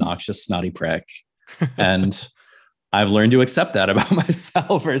of an obnoxious, snotty prick. And I've learned to accept that about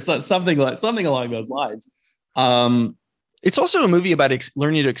myself, or something along those lines. It's also a movie about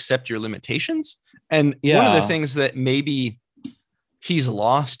learning to accept your limitations. And one of the things that maybe he's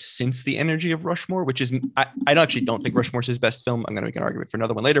lost since the energy of Rushmore, which is, I actually don't think Rushmore's his best film. I'm going to make an argument for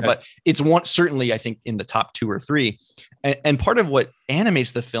another one later, but it's certainly, I think, in the top 2 or 3. And part of what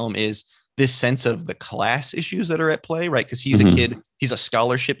animates the film is this sense of the class issues that are at play, right? Because he's a kid, he's a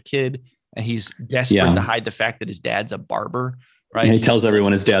scholarship kid, and he's desperate to hide the fact that his dad's a barber. Right. And he tells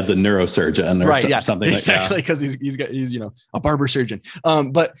everyone his dad's a neurosurgeon or something exactly, like that. Because he's a barber surgeon.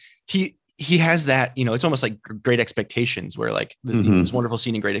 But he has that, it's almost like Great Expectations, where like this wonderful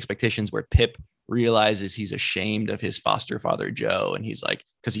scene in Great Expectations where Pip realizes he's ashamed of his foster father, Joe. And he's like,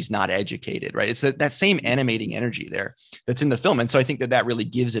 because he's not educated. Right. It's that same animating energy there that's in the film. And so I think that really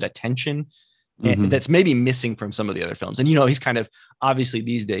gives it a tension that's maybe missing from some of the other films. And, he's kind of, obviously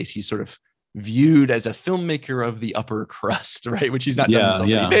these days, he's sort of viewed as a filmmaker of the upper crust, right? Which he's not done himself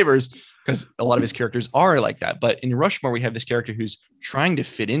any favors, because a lot of his characters are like that. But in Rushmore, we have this character who's trying to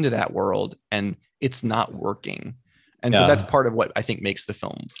fit into that world, and it's not working. And so that's part of what I think makes the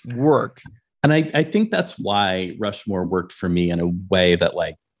film work. And I think that's why Rushmore worked for me in a way that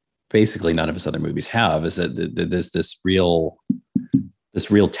like basically none of his other movies have, is that there's this real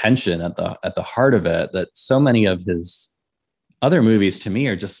tension at the heart of it, that so many of his other movies to me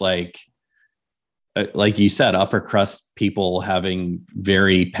are just like you said, upper crust people having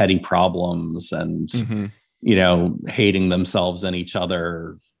very petty problems and, hating themselves and each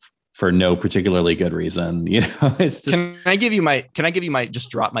other for no particularly good reason. It's just, can I give you my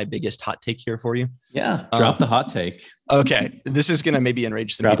just drop my biggest hot take here for you? Yeah. Drop the hot take. Okay. This is going to maybe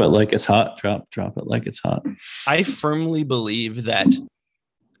enrage some people. Drop it like it's hot. Drop it like it's hot. I firmly believe that the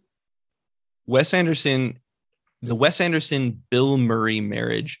Wes Anderson, Bill Murray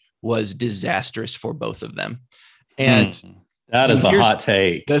marriage was disastrous for both of them. And that is a hot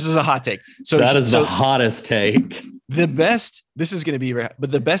take. This is a hot take. So that is the hottest take. The best, this is going to be,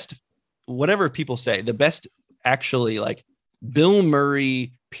 but the best, whatever people say, the best actually like Bill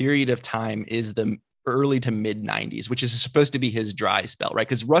Murray period of time is the early to mid 90s, which is supposed to be his dry spell, right?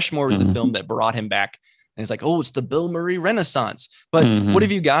 Because Rushmore was the film that brought him back. And it's like, oh, it's the Bill Murray Renaissance. But what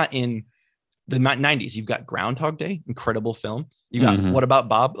have you got in the 90s? You've got Groundhog Day, incredible film. You got What About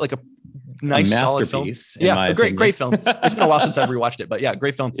Bob, like a nice solid film. Yeah, a great film. It's been a while since I've rewatched it, but yeah,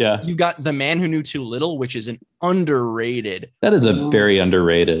 great film. Yeah, you've got The Man Who Knew Too Little, which is an underrated. That is a very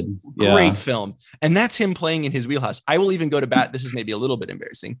underrated, great film, and that's him playing in his wheelhouse. I will even go to bat. This is maybe a little bit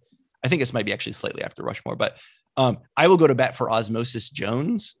embarrassing. I think this might be actually slightly after Rushmore, but I will go to bat for Osmosis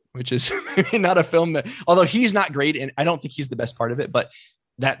Jones, which is not a film that, although he's not great, and I don't think he's the best part of it, but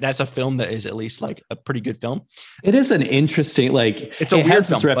that's a film that is at least like a pretty good film. It is an interesting, it's a weird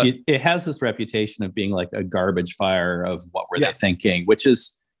film. It has this reputation of being like a garbage fire of what were they thinking, which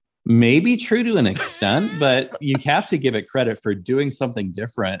is maybe true to an extent, but you have to give it credit for doing something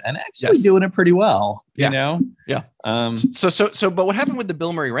different and actually doing it pretty well, you know? Yeah. But what happened with the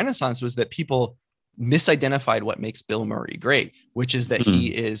Bill Murray Renaissance was that people misidentified what makes Bill Murray great, which is that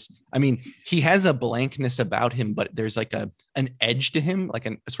he has a blankness about him, but there's like an edge to him, like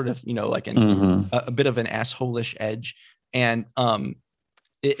a sort of, a bit of an asshole-ish edge. And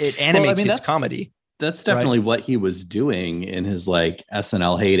it animates his comedy. That's definitely what he was doing in his like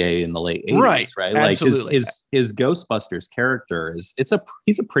SNL heyday in the late 80s, right? Absolutely. Like his Ghostbusters character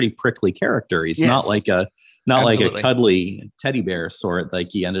he's a pretty prickly character. He's not like a cuddly teddy bear sort like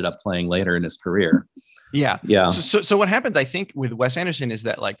he ended up playing later in his career. Yeah. Yeah. So what happens, I think, with Wes Anderson is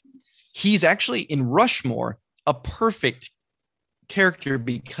that like he's actually in Rushmore a perfect character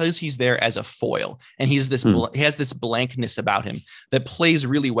because he's there as a foil, and he has this blankness about him that plays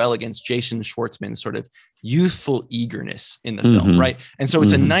really well against Jason Schwartzman's sort of youthful eagerness in the film, right? And so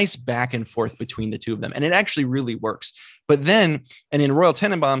it's a nice back and forth between the two of them, and it actually really works. But then, and in Royal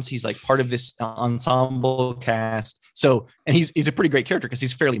Tenenbaums, he's like part of this ensemble cast. So, and he's a pretty great character because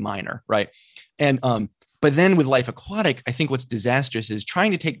he's fairly minor, right? And but then with Life Aquatic, I think what's disastrous is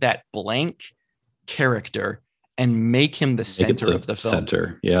trying to take that blank character and make him the center of the film.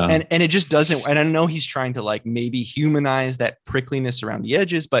 Center, yeah. And it just doesn't. And I know he's trying to like maybe humanize that prickliness around the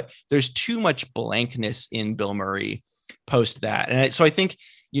edges, but there's too much blankness in Bill Murray post that. And so I think,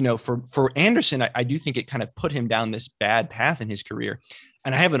 you know, for Anderson, I do think it kind of put him down this bad path in his career.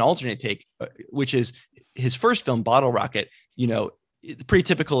 And I have an alternate take, which is his first film, Bottle Rocket, you know, pretty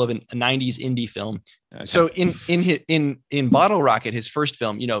typical of a 90s indie film. Okay. So in Bottle Rocket, his first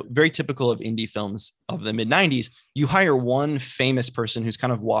film, you know, very typical of indie films of the mid 90s, you hire one famous person who's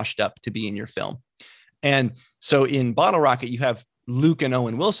kind of washed up to be in your film. And so in Bottle Rocket, you have Luke and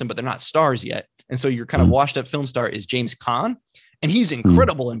Owen Wilson, but they're not stars yet. And so your kind of washed up film star is James Caan, and he's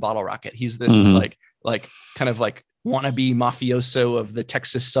incredible in Bottle Rocket. He's this like kind of like wannabe mafioso of the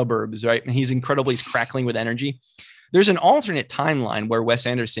Texas suburbs, right? And he's incredible. He's crackling with energy. There's an alternate timeline where Wes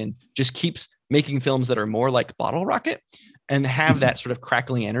Anderson just keeps making films that are more like Bottle Rocket and have that sort of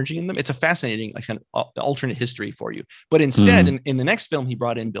crackling energy in them. It's a fascinating like, kind of alternate history for you. But instead, in the next film, he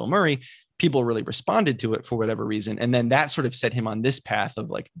brought in Bill Murray. People really responded to it for whatever reason. And then that sort of set him on this path of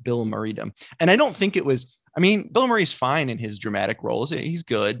like Bill Murraydom. And I don't think it was, I mean, Bill Murray's fine in his dramatic roles. He's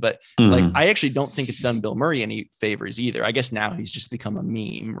good, but like, I actually don't think it's done Bill Murray any favors either. I guess now he's just become a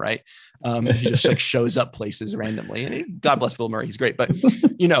meme, right? He just like shows up places randomly, and God bless Bill Murray. He's great. But,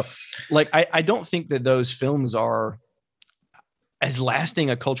 you know, like, I don't think that those films are as lasting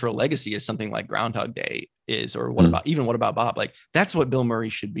a cultural legacy as something like Groundhog Day is, or what about Bob? Like, that's what Bill Murray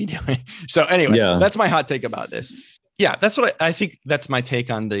should be doing. So anyway, that's my hot take about this. Yeah, that's what I think. That's my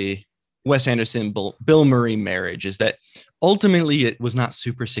take on the Wes Anderson, Bill Murray marriage, is that ultimately it was not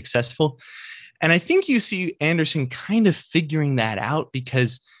super successful. And I think you see Anderson kind of figuring that out,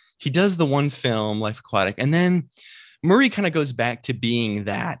 because he does the one film, Life Aquatic, and then Murray kind of goes back to being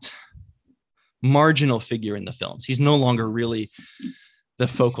that marginal figure in the films. He's no longer really the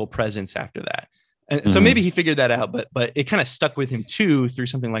focal presence after that. And so maybe he figured that out, but it kind of stuck with him too through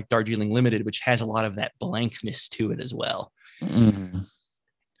something like Darjeeling Limited, which has a lot of that blankness to it as well.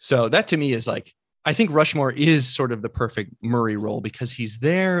 So that to me is like, I think Rushmore is sort of the perfect Murray role, because he's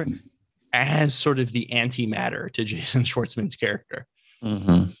there as sort of the antimatter to Jason Schwartzman's character.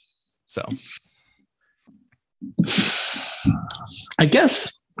 So I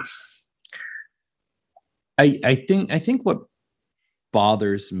guess I think what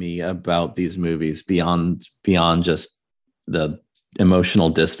bothers me about these movies beyond just the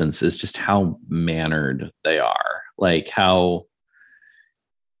emotional distance is just how mannered they are. Like how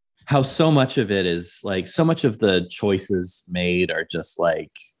so much of it is like, so much of the choices made are just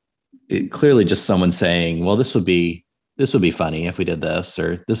like clearly just someone saying, well, this would be funny if we did this,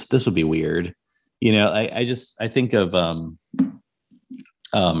 or this would be weird. You know, I think of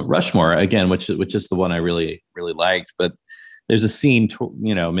Rushmore again, which is the one I really, really liked. But there's a scene,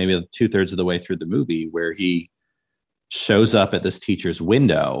 you know, maybe 2/3 of the way through the movie where he shows up at this teacher's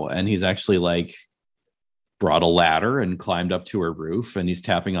window, and he's actually like brought a ladder and climbed up to her roof, and he's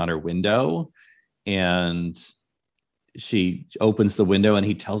tapping on her window, and she opens the window, and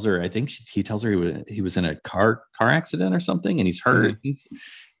he tells her, I think he tells her he was in a car accident or something, and he's hurt.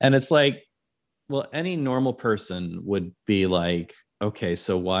 And it's like, well, any normal person would be like, okay,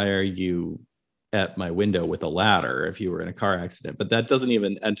 so why are you at my window with a ladder if you were in a car accident? But that doesn't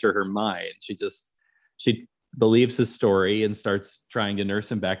even enter her mind. She believes his story and starts trying to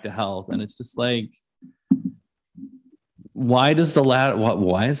nurse him back to health. And it's just like, why is the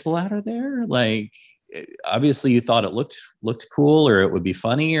ladder there? Like, obviously you thought it looked cool, or it would be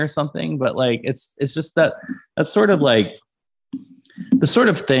funny or something, but like, it's just that's sort of like the sort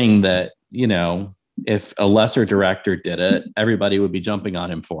of thing that, you know, if a lesser director did it, everybody would be jumping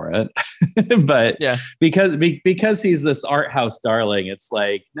on him for it. But yeah, because he's this art house darling, it's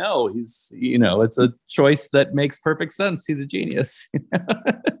like, no, he's, you know, it's a choice that makes perfect sense. He's a genius.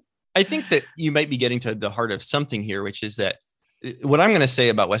 I think that you might be getting to the heart of something here, which is that what I'm going to say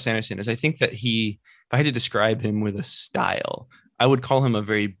about Wes Anderson is I think that if I had to describe him with a style, I would call him a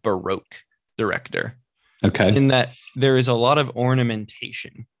very Baroque director. Okay. In that there is a lot of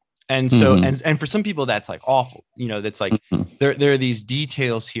ornamentation. And so, and for some people that's like awful, you know, that's like, there are these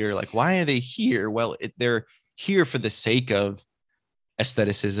details here. Like, why are they here? Well, they're here for the sake of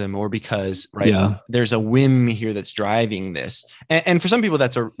aestheticism or because Yeah. there's a whim here that's driving this. And for some people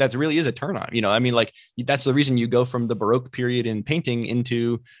that's really is a turn on, I mean, like that's the reason you go from the Baroque period in painting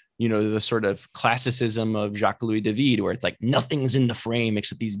into, the sort of classicism of Jacques-Louis David, where it's like nothing's in the frame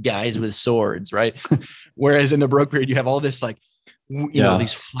except these guys with swords, right? Whereas in the Baroque period, you have all this like,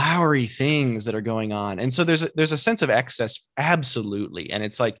 these flowery things that are going on. And so there's a sense of excess. Absolutely. And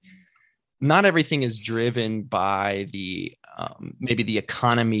it's like, not everything is driven by the maybe the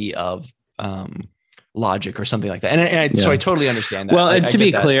economy of logic or something like that. And so I totally understand that. Well, and I to be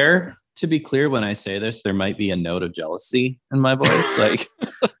that. clear, when I say this, there might be a note of jealousy in my voice. Like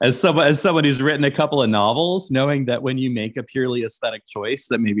as someone who's written a couple of novels, knowing that when you make a purely aesthetic choice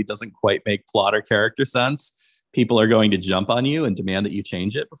that maybe doesn't quite make plot or character sense, people are going to jump on you and demand that you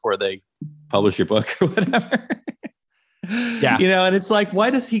change it before they publish your book or whatever. Yeah. And it's like,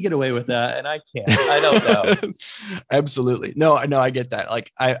 why does he get away with that? And I can't. I don't know. Absolutely. No, I get that.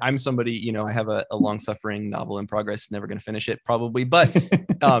 Like I'm somebody, I have a long suffering novel in progress, never going to finish it probably, but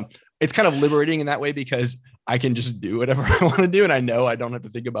it's kind of liberating in that way because I can just do whatever I want to do. And I know I don't have to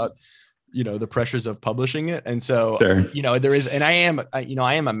think about, the pressures of publishing it. And so, sure. there is, and I am a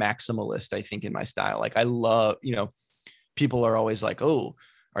maximalist, I think, in my style. Like I love, people are always like, oh,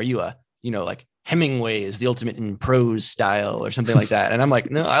 are you a, like Hemingway is the ultimate in prose style or something like that. And I'm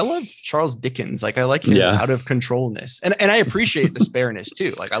like, no, I love Charles Dickens. Like I like his out of controlness and I appreciate the spareness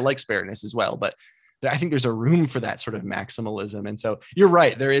too. Like I like spareness as well, but I think there's a room for that sort of maximalism. And so you're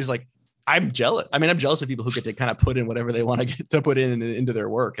right. There is like, I'm jealous. I mean, I'm jealous of people who get to kind of put in whatever they want to get to put into their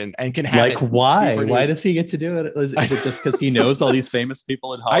work and can have like, why does he get to do it? Is it just because he knows all these famous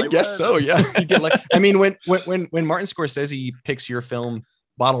people in Hollywood? I guess so. Yeah. You get like, I mean, when Martin Scorsese picks your film,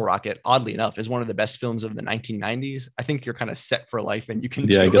 Bottle Rocket, oddly enough, is one of the best films of the 1990s. I think you're kind of set for life and you can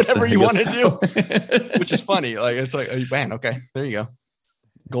do whatever you want to do, which is funny. Like, it's like, oh, man, okay, there you go.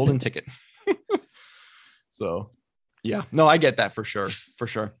 Golden ticket. So yeah, no, I get that for sure. For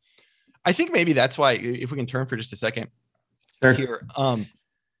sure. I think maybe that's why, if we can turn for just a second here,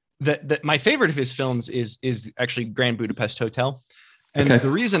 that my favorite of his films is actually Grand Budapest Hotel. And the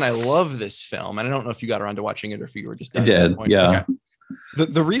reason I love this film, and I don't know if you got around to watching it or if you were just done. I did. Yeah. Okay.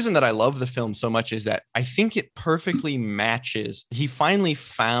 The reason that I love the film so much is that I think it perfectly matches. He finally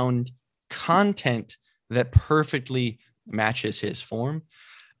found content that perfectly matches his form.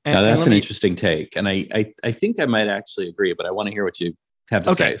 And, now that's an interesting take. And I think I might actually agree, but I want to hear what you have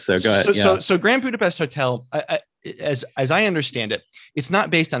to say. So go ahead. So Grand Budapest Hotel, as I understand it, it's not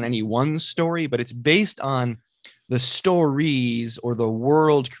based on any one story, but it's based on the stories or the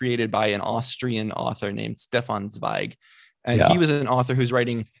world created by an Austrian author named Stefan Zweig. And he was an author who's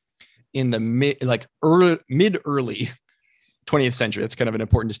writing in the mid early 20th century. That's kind of an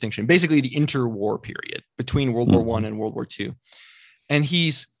important distinction. Basically, the interwar period between World War I and World War II. And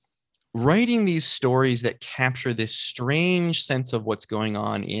he's writing these stories that capture this strange sense of what's going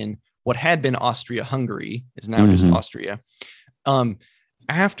on in what had been Austria-Hungary, is now just Austria.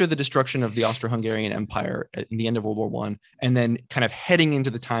 After the destruction of the Austro-Hungarian Empire at the end of World War I, and then kind of heading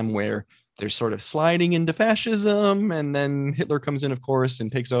into the time where they're sort of sliding into fascism, and then Hitler comes in, of course,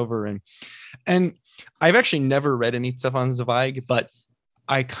 and takes over. And I've actually never read any Stefan Zweig, but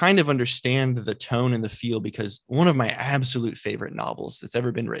I kind of understand the tone and the feel because one of my absolute favorite novels that's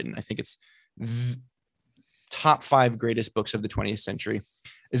ever been written, I think it's top 5 greatest books of the 20th century,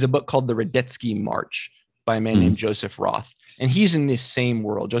 is a book called The Radetzky March by a man named Joseph Roth. And he's in this same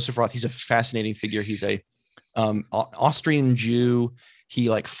world. Joseph Roth, he's a fascinating figure. He's a Austrian Jew. He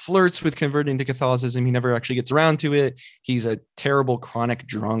like flirts with converting to Catholicism. He never actually gets around to it. He's a terrible chronic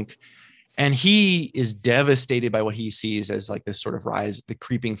drunk. And he is devastated by what he sees as like this sort of rise, the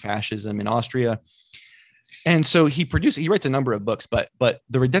creeping fascism in Austria. And so he writes a number of books, but the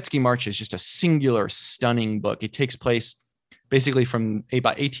Radetzky March is just a singular, stunning book. It takes place basically from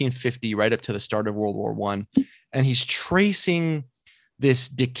about 1850 right up to the start of World War I. And he's tracing this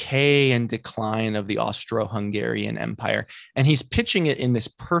decay and decline of the Austro-Hungarian Empire. And he's pitching it in this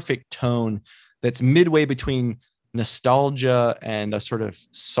perfect tone that's midway between nostalgia and a sort of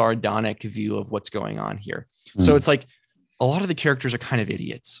sardonic view of what's going on here. So it's like a lot of the characters are kind of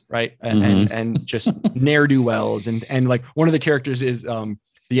idiots, right? And just ne'er-do-wells. And like one of the characters is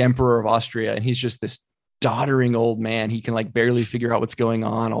the Emperor of Austria, and he's just this doddering old man. He can like barely figure out what's going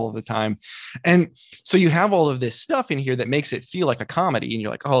on all of the time. And so you have all of this stuff in here that makes it feel like a comedy. And you're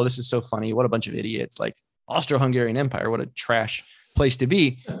like, oh, this is so funny. What a bunch of idiots. Like Austro-Hungarian Empire, what a trash place to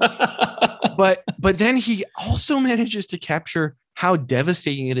be. But then he also manages to capture how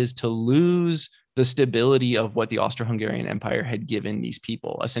devastating it is to lose the stability of what the Austro-Hungarian Empire had given these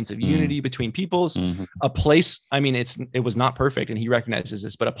people, a sense of unity between peoples, a place. I mean, it was not perfect, and he recognizes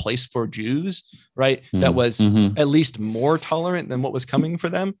this, but a place for Jews, right? That was at least more tolerant than what was coming for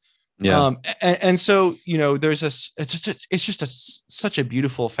them. Yeah. And so, you know, it's just such a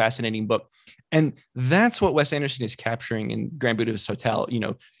beautiful, fascinating book. And that's what Wes Anderson is capturing in Grand Budapest Hotel, you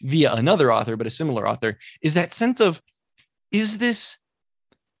know, via another author, but a similar author, is that sense of, is this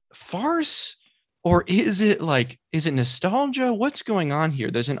farce or is it nostalgia? What's going on here?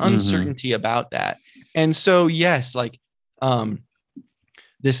 There's an uncertainty about that. And so, yes, like, the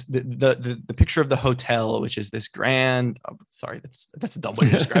picture of the hotel, which is this grand, that's a dumb way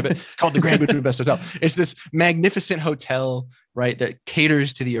to describe it. It's called the Grand Budapest Hotel. It's this magnificent hotel, right, that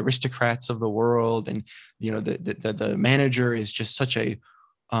caters to the aristocrats of the world. And, you know, the manager is just such a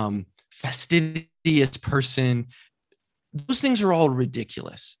fastidious person. Those things are all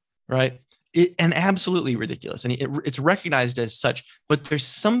ridiculous, right? And absolutely ridiculous. And it's recognized as such, but there's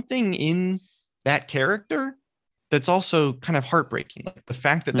something in that character that's also kind of heartbreaking. Like the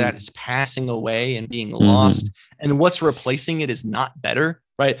fact that that is passing away and being lost, and what's replacing it is not better,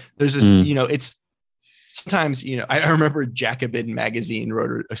 right? There's this, you know, it's sometimes, you know, I remember Jacobin magazine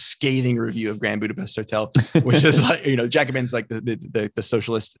wrote a scathing review of Grand Budapest Hotel, which is like, you know, Jacobin's like the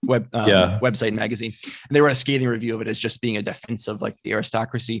socialist website and magazine. And they wrote a scathing review of it as just being a defense of like the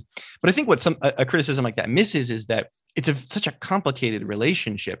aristocracy. But I think what a criticism like that misses is that it's such a complicated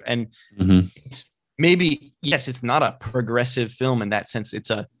relationship. And it's, maybe, yes, it's not a progressive film in that sense. It's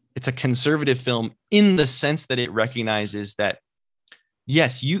a conservative film in the sense that it recognizes that,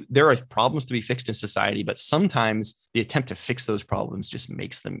 yes, there are problems to be fixed in society, but sometimes the attempt to fix those problems just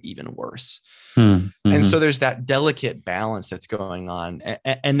makes them even worse. And so there's that delicate balance that's going on,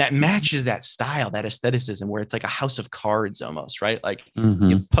 and that matches that style, that aestheticism, where it's like a house of cards almost, right? Like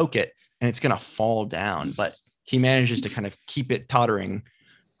you poke it and it's going to fall down, but he manages to kind of keep it tottering.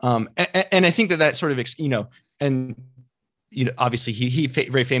 And I think that sort of, you know, and, you know, obviously he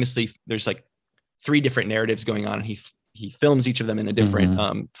very famously, there's like 3 different narratives going on, and he films each of them in a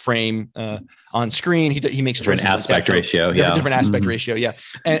different frame on screen. He makes different aspect ratio. Different aspect ratio. Yeah.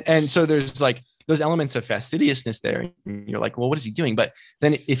 And so there's like those elements of fastidiousness there. And you're like, well, what is he doing? But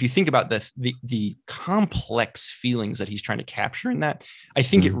then if you think about the complex feelings that he's trying to capture in that, I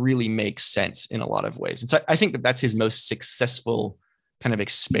think it really makes sense in a lot of ways. And so I think that that's his most successful kind of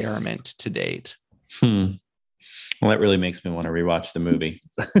experiment to date. Well, that really makes me want to rewatch the movie.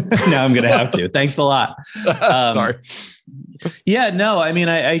 Now I'm going to have to. Thanks a lot. Sorry. Yeah, no, I mean,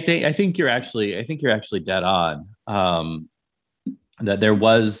 I think you're actually dead on. That there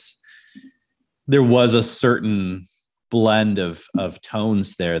was a certain blend of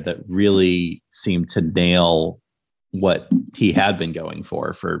tones there that really seemed to nail what he had been going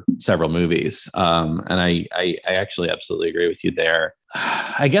for several movies. And I actually absolutely agree with you there.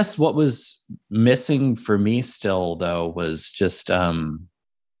 I guess what was missing for me still, though, was just like,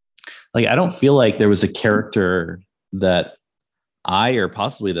 I don't feel like there was a character that or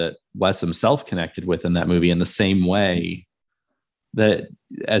possibly that Wes himself connected with in that movie in the same way that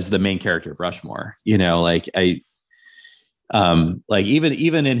as the main character of Rushmore. You know, like like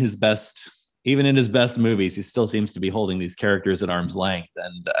even in his best movies, he still seems to be holding these characters at arm's length.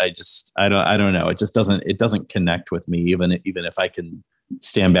 And I don't know. It just doesn't connect with me, even if I can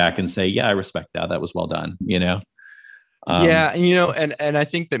stand back and say, yeah, I respect that. That was well done, you know? Yeah. And, you know, and I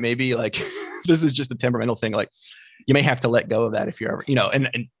think that maybe like, this is just a temperamental thing. Like you may have to let go of that if you're ever, you know, and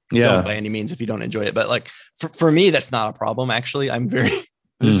don't by any means, if you don't enjoy it, but like for me, that's not a problem. Actually, I'm very,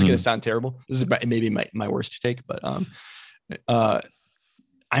 this is going to sound terrible. This is maybe my worst take, but,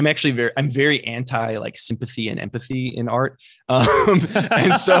 I'm very anti like sympathy and empathy in art.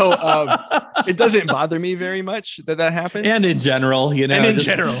 And so it doesn't bother me very much that happens. And in general, you know,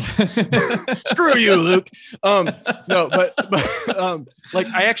 screw you, Luke. No, but like,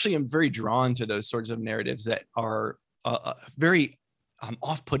 I actually am very drawn to those sorts of narratives that are very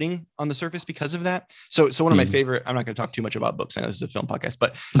off-putting on the surface because of that. So one of my favorite, I'm not going to talk too much about books. I know this is a film podcast,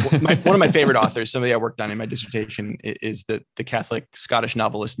 but one of my favorite authors, somebody I worked on in my dissertation, is the Catholic Scottish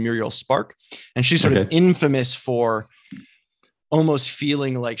novelist Muriel Spark. And she's sort of infamous for almost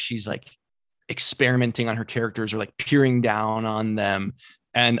feeling like she's like experimenting on her characters or like peering down on them,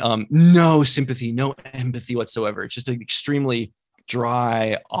 and no sympathy, no empathy whatsoever. It's just an extremely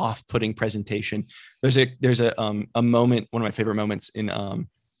dry, off-putting presentation. There's a moment, one of my favorite moments in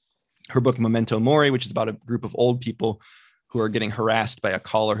her book Memento Mori, which is about a group of old people who are getting harassed by a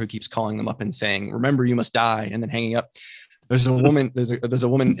caller who keeps calling them up and saying, "Remember, you must die," and then hanging up. There's a woman, there's a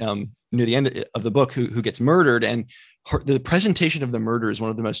woman near the end of the book who gets murdered, and the presentation of the murder is one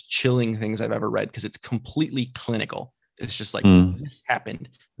of the most chilling things I've ever read, because it's completely clinical. It's just like, this happened,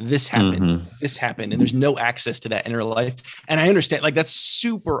 this happened, this happened, and there's no access to that inner life. And I understand, like, that's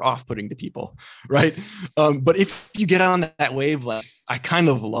super off-putting to people, right? But if you get on that wave, like, I kind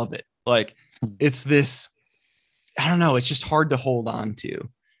of love it. Like, it's this, I don't know, it's just hard to hold on to,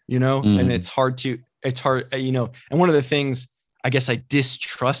 you know, and it's hard, you know, and one of the things I guess I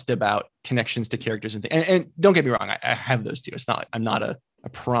distrust about connections to characters and things, and don't get me wrong, I have those too. It's not like I'm not I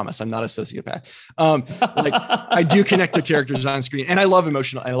promise I'm not a sociopath. Like, I do connect to characters on screen, and I love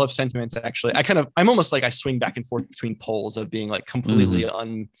emotional, I love sentiment. Actually, I'm almost like I swing back and forth between poles of being like completely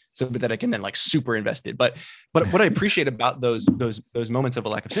unsympathetic and then like super invested. But what I appreciate about those moments of a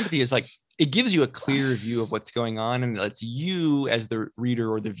lack of sympathy is like, it gives you a clear view of what's going on, and lets you as the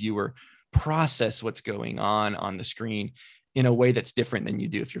reader or the viewer process what's going on the screen in a way that's different than you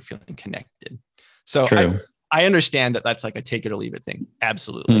do if you're feeling connected. So I understand that that's like a take it or leave it thing.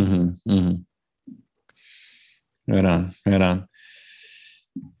 Absolutely. Right on.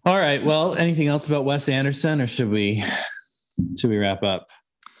 All right. Well, anything else about Wes Anderson, or should we wrap up?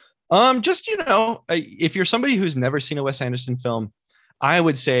 Just, you know, if you're somebody who's never seen a Wes Anderson film, I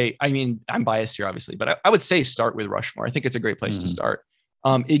would say, I mean, I'm biased here, obviously, but I would say start with Rushmore. I think it's a great place to start.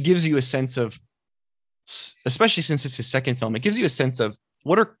 It gives you a sense of, especially since it's his second film, it gives you a sense of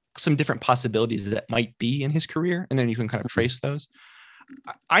what are some different possibilities that might be in his career. And then you can kind of trace those.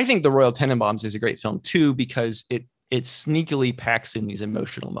 I think The Royal Tenenbaums is a great film too, because it sneakily packs in these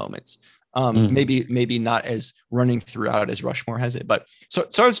emotional moments. Maybe not as running throughout as Rushmore has it, but so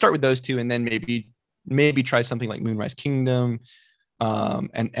I would start with those two, and then maybe try something like Moonrise Kingdom,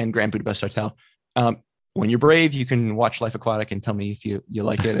 and Grand Budapest Hotel. When you're brave, you can watch Life Aquatic and tell me if you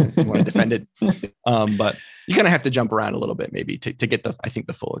like it and you want to defend it. But you're going to have to jump around a little bit maybe to get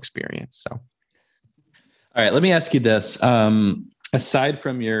the full experience. So. All right, let me ask you this. Aside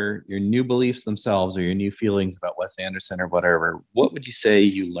from your new beliefs themselves or your new feelings about Wes Anderson or whatever, what would you say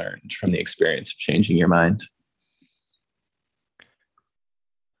you learned from the experience of changing your mind?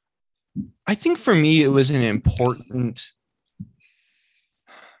 I think for me, it was an important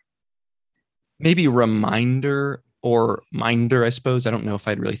maybe reminder or minder, I suppose. I don't know if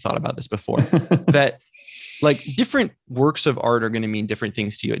I'd really thought about this before, that like different works of art are going to mean different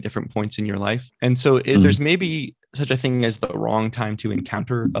things to you at different points in your life. And so there's maybe such a thing as the wrong time to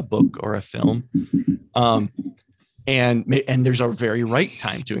encounter a book or a film. And there's a very right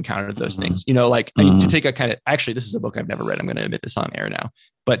time to encounter those things, you know, like to take a kind of, actually, this is a book I've never read. I'm going to admit this on air now,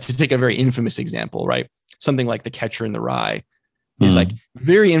 but to take a very infamous example, right? Something like The Catcher in the Rye is like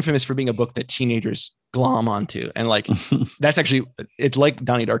very infamous for being a book that teenagers glom onto. And like, that's actually, it's like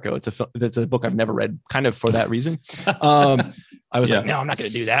Donnie Darko. It's a book I've never read kind of for that reason. I was like, no, I'm not going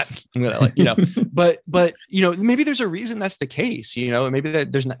to do that. I'm going to like, you know, but, you know, maybe there's a reason that's the case, you know, maybe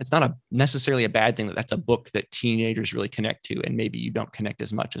that it's not necessarily a bad thing that's a book that teenagers really connect to. And maybe you don't connect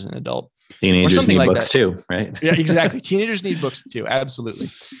as much as an adult. Teenagers need books too, right? Yeah, exactly. Teenagers need books too. Absolutely.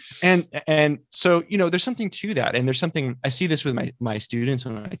 And so, you know, there's something to that. And there's something, I see this with my students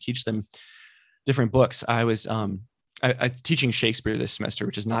when I teach them different books. I was teaching Shakespeare this semester,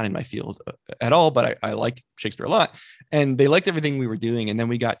 which is not in my field at all, but I like Shakespeare a lot. And they liked everything we were doing. And then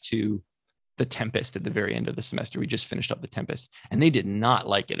we got to The Tempest at the very end of the semester. We just finished up The Tempest, and they did not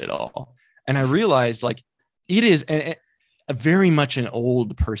like it at all. And I realized like it is a very much an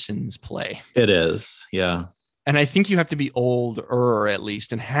old person's play. It is. Yeah. And I think you have to be older at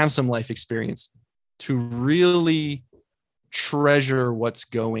least and have some life experience to really treasure what's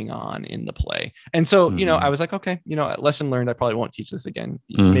going on in the play. And so, you know, I was like, okay, you know, lesson learned. I probably won't teach this again.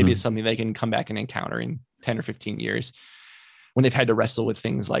 Maybe it's something they can come back and encounter in 10 or 15 years when they've had to wrestle with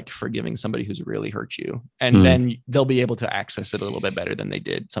things like forgiving somebody who's really hurt you. And then they'll be able to access it a little bit better than they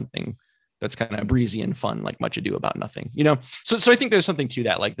did something that's kind of breezy and fun, like Much Ado About Nothing, you know? So I think there's something to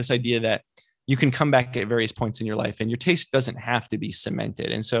that, like this idea that you can come back at various points in your life and your taste doesn't have to be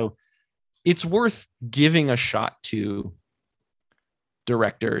cemented. And so it's worth giving a shot to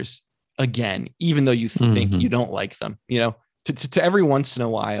directors again, even though you think you don't like them, you know, to every once in a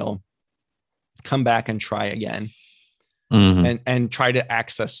while come back and try again and try to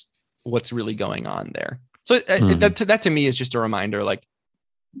access what's really going on there. So that to me is just a reminder, like,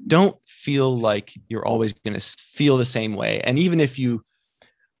 don't feel like you're always going to feel the same way. And even if you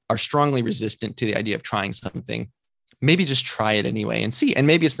are strongly resistant to the idea of trying something, maybe just try it anyway and see. And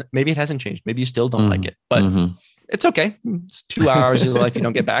maybe it hasn't changed. Maybe you still don't like it, but it's okay. It's 2 hours of your life you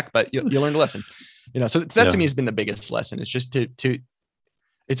don't get back, but you learned a lesson, you know? So that to me has been the biggest lesson. It's just to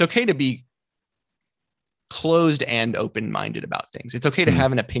it's okay to be closed and open-minded about things. It's okay to Mhm.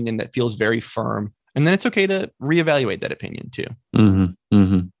 have an opinion that feels very firm, and then it's okay to reevaluate that opinion too.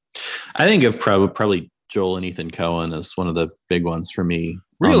 I think of probably Joel and Ethan Coen as one of the big ones for me.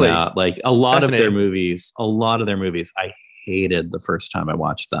 Really? Like a lot of their Fascinating. movies, I hated the first time I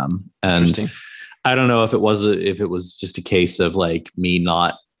watched them. And Interesting. I don't know if it was just a case of like me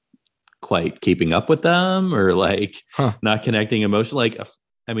not quite keeping up with them or like not connecting emotionally. Like,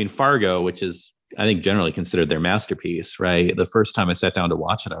 I mean, Fargo, which is, I think, generally considered their masterpiece, right? The first time I sat down to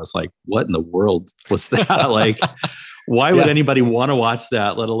watch it, I was like, what in the world was that? Like, why would anybody want to watch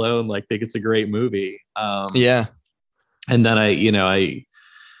that, let alone like think it's a great movie? Yeah. And then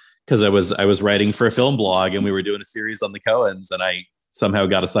because I was writing for a film blog and we were doing a series on the Coens and I somehow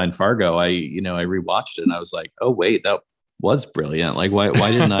got assigned Fargo. I rewatched it and I was like, oh wait, that was brilliant. Like why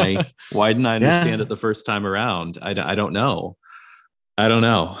didn't I understand it the first time around? I don't know.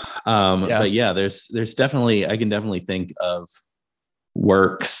 But yeah, there's definitely, I can definitely think of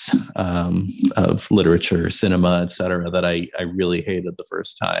works of literature, cinema, etc., that I really hated the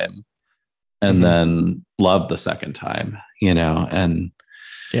first time and then loved the second time, and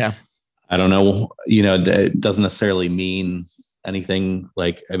yeah, I don't know, it doesn't necessarily mean anything.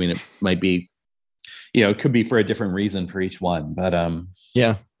 Like, I mean, it might be, it could be for a different reason for each one, but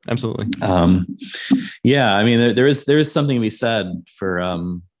yeah, absolutely. Yeah, I mean, there is something to be said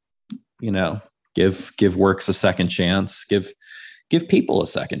for give works a second chance, give people a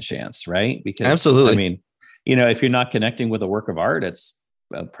second chance, right? Because absolutely. I mean, if you're not connecting with a work of art, it's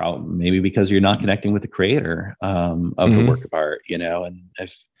probably maybe because you're not connecting with the creator of the work of art, and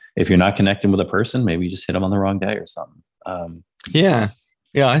if you're not connecting with a person, maybe you just hit them on the wrong day or something. Yeah,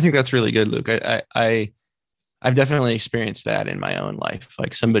 I think that's really good, Luke. I've definitely experienced that in my own life.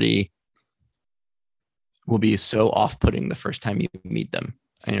 Like somebody will be so off-putting the first time you meet them,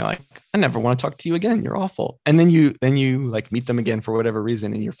 and you're like, I never want to talk to you again. You're awful. And then you like meet them again for whatever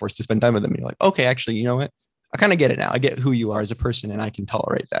reason, and you're forced to spend time with them. And you're like, okay, actually, you know what? I kind of get it now. I get who you are as a person, and I can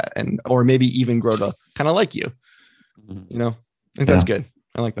tolerate that, or maybe even grow to kind of like you. I think that's good.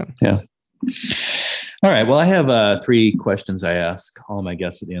 I like that. Yeah. All right. Well, I have 3 questions I ask all my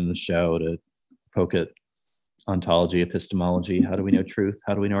guests at the end of the show to poke at ontology, epistemology. How do we know truth?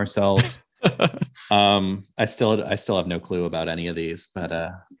 How do we know ourselves? I still have no clue about any of these,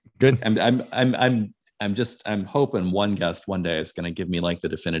 but good. I'm hoping one guest one day is going to give me like the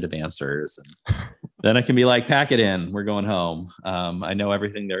definitive answers, and then I can be like, pack it in, we're going home. I know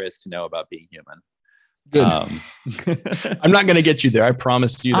everything there is to know about being human. Good. I'm not going to get you there. I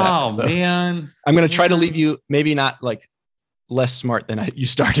promise you that. Oh man, I'm going to try to leave you maybe not like less smart than you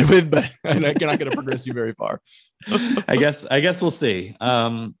started with, but I'm not going to progress you very far. I guess we'll see.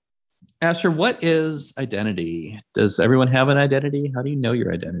 Asher, what is identity? Does everyone have an identity? How do you know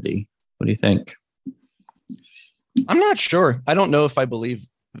your identity? What do you think? I'm not sure. I don't know if I believe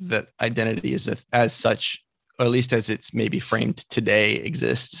that identity is as such, or at least as it's maybe framed today,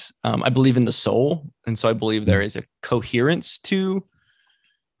 exists. I believe in the soul. And so I believe there is a coherence to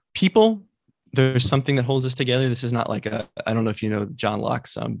people. There's something that holds us together. This is not like I don't know if you know John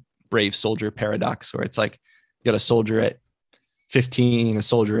Locke's brave soldier paradox, where it's like you got a soldier at 15, a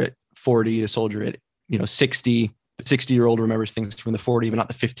soldier at 40, a soldier at 60. The 60-year-old remembers things from the 40, but not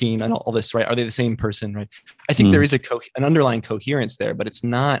the 15 and all this, right? Are they the same person, right? I think there is an underlying coherence there, but it's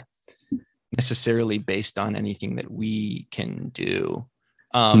not necessarily based on anything that we can do.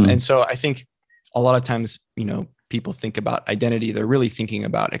 And so I think a lot of times, people think about identity, they're really thinking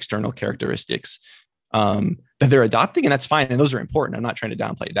about external characteristics that they're adopting, and that's fine. And those are important. I'm not trying to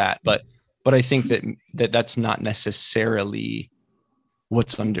downplay that, but I think that's not necessarily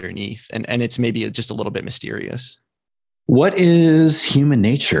what's underneath. And it's maybe just a little bit mysterious. What is human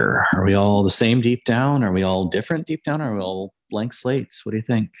nature? Are we all the same deep down? Are we all different deep down? Are we all blank slates? What do you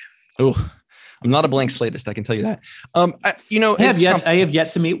think? Oh, I'm not a blank slatist. I can tell you that. I have yet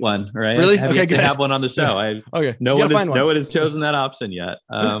to meet one. Right? Really? I have yet to have one on the show. Okay. No one has chosen that option yet.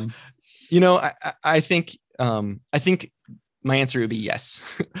 I think my answer would be yes.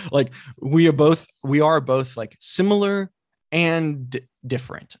 Like we are both like similar and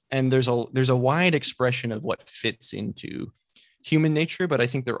different, and there's a wide expression of what fits into human nature, but I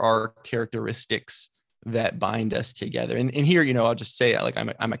think there are characteristics that bind us together. And here, I'll just say, like,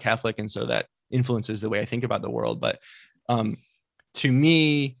 I'm a Catholic, and so that influences the way I think about the world. But to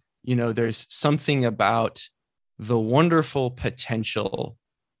me, there's something about the wonderful potential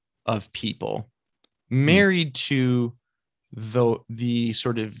of people married to the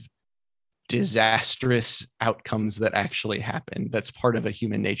sort of disastrous outcomes that actually happen. That's part of a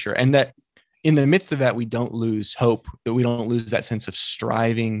human nature. And that in the midst of that, we don't lose hope, that we don't lose that sense of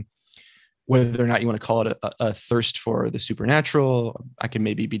striving, whether or not you want to call it a thirst for the supernatural, I can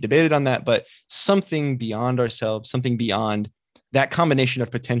maybe be debated on that, but something beyond ourselves, something beyond that combination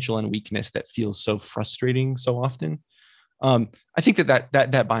of potential and weakness that feels so frustrating so often. I think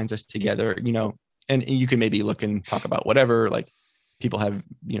that binds us together, and you can maybe look and talk about whatever, like people have,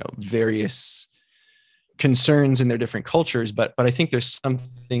 various concerns in their different cultures, but I think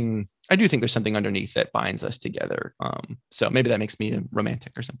I do think there's something underneath that binds us together. So maybe that makes me a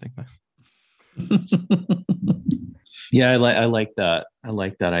romantic or something. Yeah, I like that. I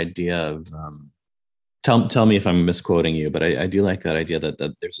like that idea of tell me if I'm misquoting you, but I do like that idea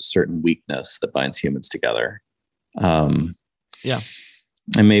that there's a certain weakness that binds humans together. Yeah.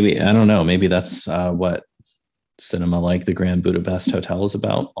 And maybe, I don't know, maybe that's what cinema like the Grand Budapest Hotel is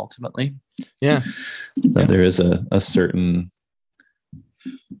about ultimately. Yeah. That there is a certain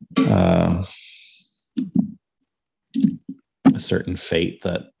fate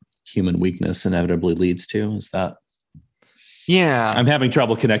that human weakness inevitably leads to. Is that? Yeah. I'm having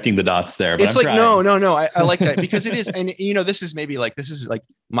trouble connecting the dots there, but it's I'm like, trying. no. I like that because it is. And this is like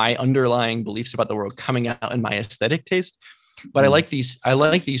my underlying beliefs about the world coming out in my aesthetic taste. But I like these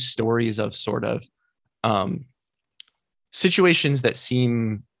stories of sort of situations that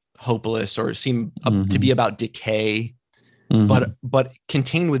seem hopeless or seem to be about decay, but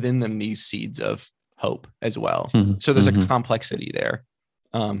contain within them these seeds of hope as well. So there's a complexity there.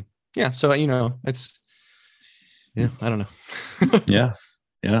 So it's, I don't know. Yeah.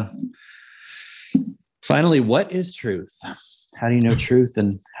 Finally, what is truth? How do you know truth,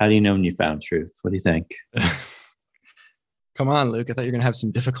 and how do you know when you found truth? What do you think? Come on, Luke. I thought you were gonna have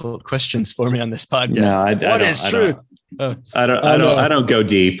some difficult questions for me on this podcast. No, what is truth? I don't go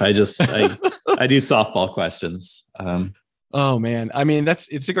deep. I do softball questions. Oh man. I mean,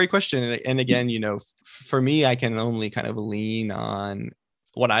 it's a great question. And again, for me, I can only kind of lean on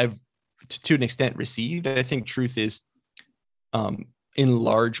what I've to an extent received. I think truth is in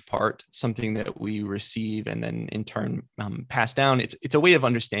large part something that we receive and then in turn pass down. It's a way of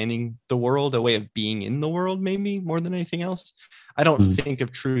understanding the world, a way of being in the world, maybe more than anything else. I don't think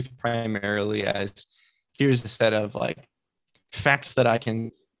of truth primarily as here's a set of like facts that I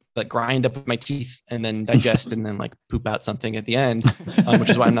can like grind up with my teeth and then digest and then like poop out something at the end, which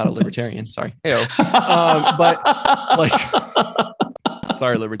is why I'm not a libertarian. Sorry. But like,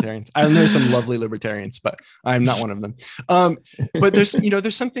 sorry, libertarians. I know some lovely libertarians, but I'm not one of them. But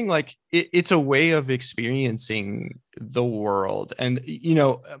there's something like it's a way of experiencing the world. And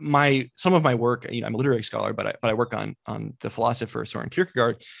some of my work, I'm a literary scholar, but I work on the philosopher Soren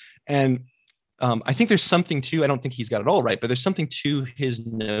Kierkegaard, and I think there's something to. I don't think he's got it all right, but there's something to his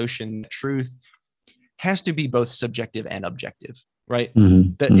notion that truth has to be both subjective and objective, right?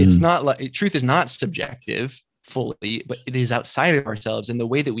 That it's not like truth is not subjective fully, but it is outside of ourselves, and the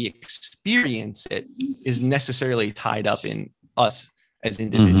way that we experience it is necessarily tied up in us as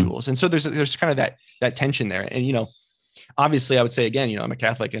individuals. And so there's kind of that tension there. And obviously I would say again, I'm a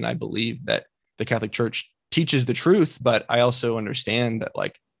Catholic and I believe that the Catholic Church teaches the truth, but I also understand that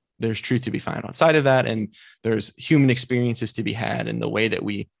like there's truth to be found outside of that, and there's human experiences to be had, and the way that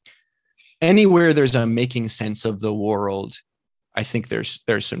anywhere there's a making sense of the world, I think there's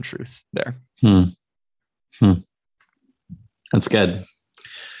some truth there. That's good.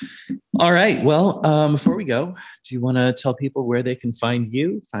 All right. Well, before we go, do you want to tell people where they can find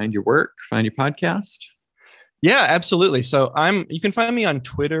you, find your work, find your podcast? Yeah, absolutely. So you can find me on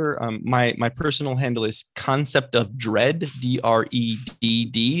Twitter. My personal handle is Concept of Dread,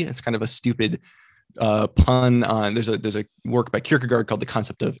 DREDD. It's kind of a stupid pun on, there's a work by Kierkegaard called The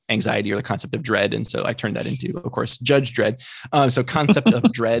Concept of Anxiety or The Concept of Dread. And so I turned that into, of course, Judge Dredd. So Concept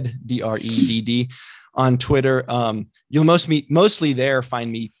of Dread, DREDD. On Twitter, you'll mostly there find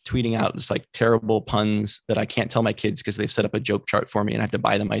me tweeting out just like terrible puns that I can't tell my kids because they've set up a joke chart for me and I have to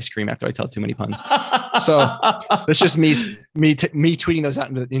buy them ice cream after I tell too many puns. So that's just me tweeting those out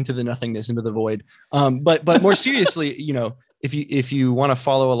into the nothingness, into the void. But more seriously, if you want to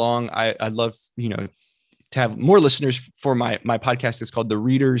follow along, I'd love to have more listeners for my podcast. It's called The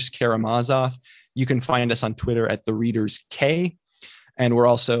Readers Karamazov. You can find us on Twitter at The Readers K. And we're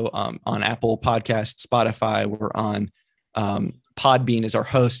also on Apple Podcasts, Spotify. We're on Podbean as our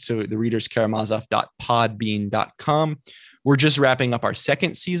host. So the readerskaramazov.podbean.com. We're just wrapping up our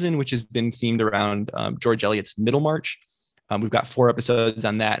second season, which has been themed around George Eliot's Middlemarch. We've got 4 episodes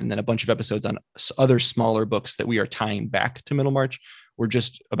on that, and then a bunch of episodes on other smaller books that we are tying back to Middlemarch. We're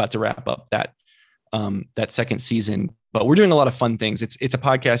just about to wrap up that second season, but we're doing a lot of fun things. It's a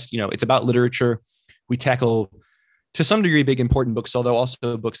podcast, it's about literature. We tackle to some degree, big important books, although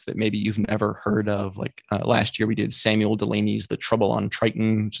also books that maybe you've never heard of. Like last year, we did Samuel Delaney's The Trouble on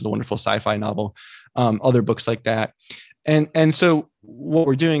Triton, which is a wonderful sci-fi novel. Other books like that. And so what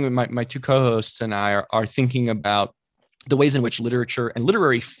we're doing with my two co-hosts and I are thinking about the ways in which literature and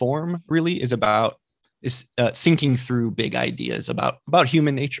literary form really is thinking through big ideas about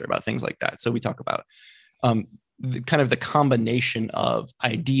human nature, about things like that. So we talk about the combination of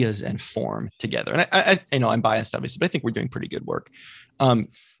ideas and form together. And I know I'm biased, obviously, but I think we're doing pretty good work.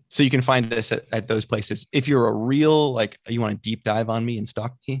 So you can find us at those places. If you're a real, you want to deep dive on me and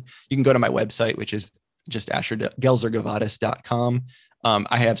stalk me, you can go to my website, which is just ashergelzergavatis.com.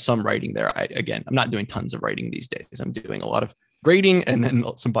 I have some writing there. I'm not doing tons of writing these days. I'm doing a lot of grading and then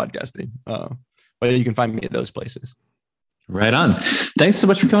some podcasting. But you can find me at those places. Right on. Thanks so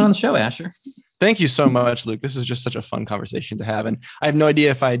much for coming on the show, Asher. Thank you so much, Luke. This is just such a fun conversation to have. And I have no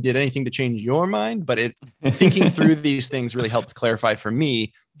idea if I did anything to change your mind, but thinking through these things really helped clarify for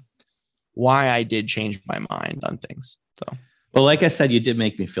me why I did change my mind on things. So, well, like I said, you did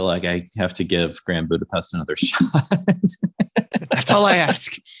make me feel like I have to give Grand Budapest another shot. That's all I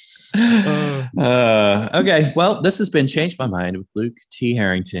ask. Okay. Well, this has been Changed My Mind with Luke T.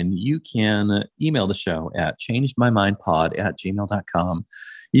 Harrington. You can email the show at changedmymindpod@gmail.com.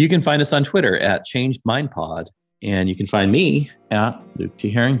 You can find us on Twitter at changedmindpod, and you can find me at Luke T.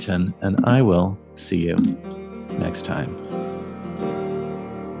 Harrington, and I will see you next time.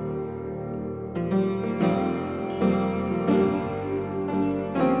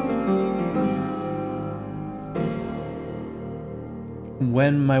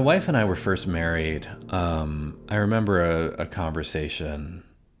 When my wife and I were first married, I remember a conversation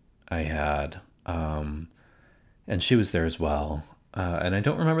I had, and she was there as well. And I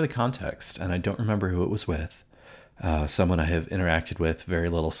don't remember the context, and I don't remember who it was with. Someone I have interacted with very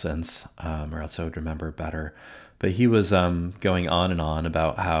little since, or else I would remember better. But he was going on and on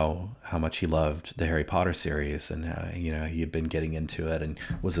about how much he loved the Harry Potter series, and he had been getting into it and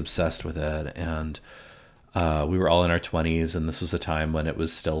was obsessed with it. And we were all in our 20s, and this was a time when it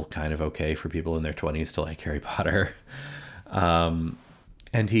was still kind of okay for people in their 20s to like Harry Potter. And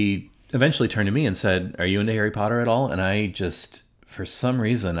he eventually turned to me and said, "Are you into Harry Potter at all?" And I just, for some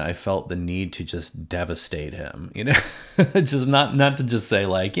reason, I felt the need to just devastate him, just not to just say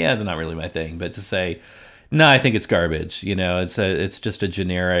like, yeah, it's not really my thing, but to say, no, I think it's garbage. It's just a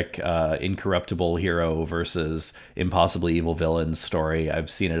generic, incorruptible hero versus impossibly evil villain story. I've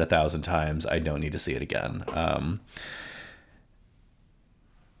seen it 1,000 times. I don't need to see it again.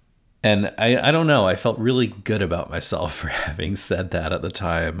 And I don't know. I felt really good about myself for having said that at the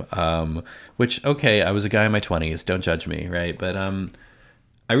time. Which, okay, I was a guy in my 20s. Don't judge me, right? But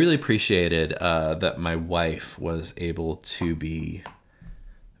I really appreciated that my wife was able to be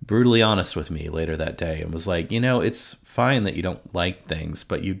brutally honest with me later that day and was like, it's fine that you don't like things,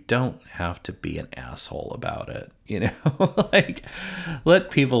 but you don't have to be an asshole about it. Let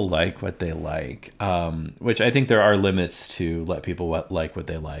people like what they like, which I think there are limits to let people like what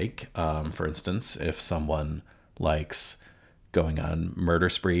they like. For instance, if someone likes going on murder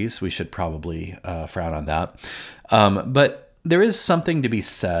sprees, we should probably frown on that. But there is something to be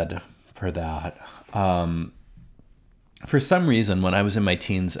said for that. For some reason, when I was in my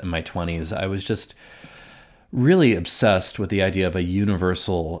teens and my 20s, I was just really obsessed with the idea of a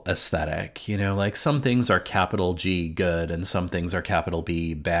universal aesthetic. Like some things are capital G good and some things are capital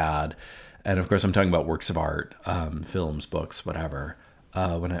B bad. And of course, I'm talking about works of art, films, books, whatever,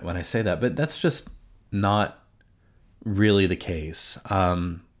 when I say that. But that's just not really the case.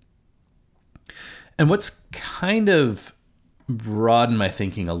 And what's kind of broaden my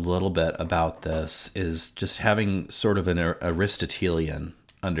thinking a little bit about this is just having sort of an Aristotelian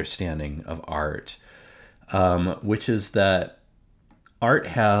understanding of art, which is that art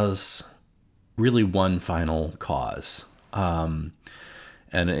has really one final cause. And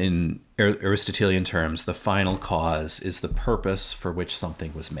in Aristotelian terms, the final cause is the purpose for which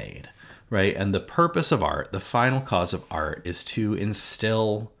something was made, right? And the purpose of art, the final cause of art, is to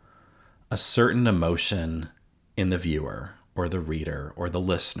instill a certain emotion in the viewer, or the reader, or the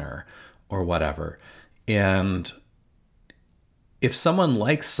listener, or whatever. And if someone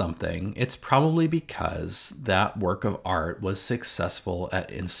likes something, it's probably because that work of art was successful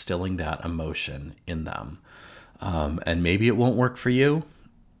at instilling that emotion in them. And maybe it won't work for you,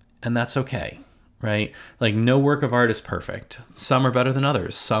 and that's okay, right? Like, no work of art is perfect. Some are better than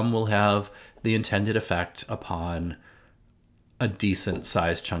others. Some will have the intended effect upon a decent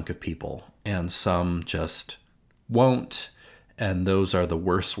sized chunk of people, and some just won't. And those are the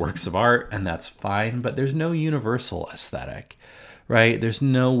worst works of art, and that's fine, but there's no universal aesthetic, right? There's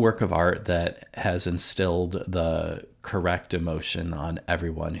no work of art that has instilled the correct emotion on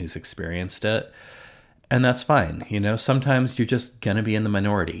everyone who's experienced it. And that's fine. You know, sometimes you're just going to be in the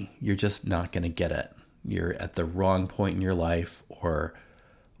minority. You're just not going to get it. You're at the wrong point in your life or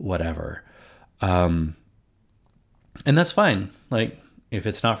whatever. And that's fine. Like, if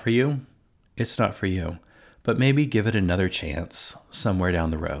it's not for you, it's not for you. But maybe give it another chance somewhere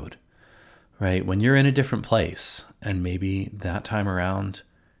down the road, right? When you're in a different place, and maybe that time around,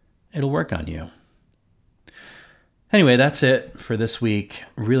 it'll work on you. Anyway, that's it for this week.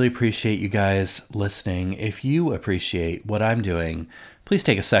 Really appreciate you guys listening. If you appreciate what I'm doing, please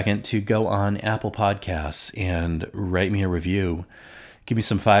take a second to go on Apple Podcasts and write me a review. Give me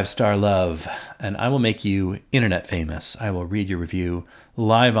some 5-star love, and I will make you internet famous. I will read your review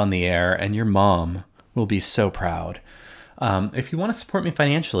live on the air, and your mom will be so proud. If you want to support me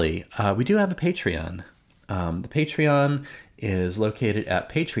financially, we do have a Patreon. The Patreon is located at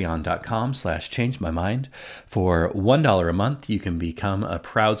patreon.com/changemymind. For $1 a month, you can become a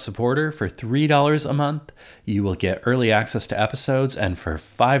proud supporter. For $3 a month, you will get early access to episodes. And for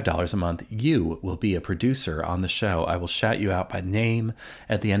 $5 a month, you will be a producer on the show. I will shout you out by name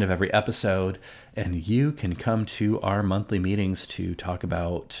at the end of every episode, and you can come to our monthly meetings to talk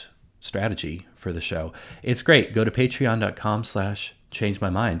about strategy for the show. It's great. Go to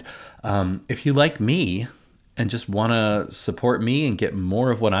patreon.com/changemymind. If you like me and just want to support me and get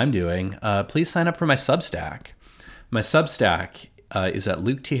more of what I'm doing, please sign up for my Substack. My Substack is at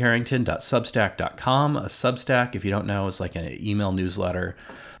luketharrington.substack.com. A Substack, if you don't know, is like an email newsletter.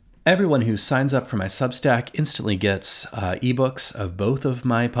 Everyone who signs up for my Substack instantly gets ebooks of both of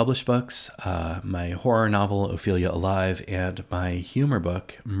my published books, my horror novel, Ophelia Alive, and my humor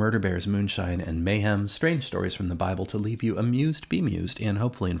book, Murder Bears, Moonshine, and Mayhem, Strange Stories from the Bible to leave you amused, bemused, and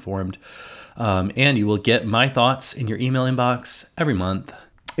hopefully informed. And you will get my thoughts in your email inbox every month.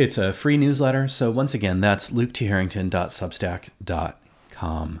 It's a free newsletter, so once again, that's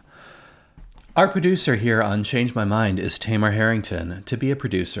luketharrington.substack.com. Our producer here on Change My Mind is Tamar Harrington. To be a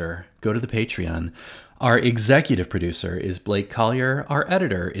producer, go to the Patreon. Our executive producer is Blake Collier. Our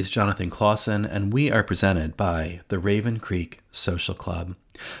editor is Jonathan Clausen, and we are presented by the Raven Creek Social Club.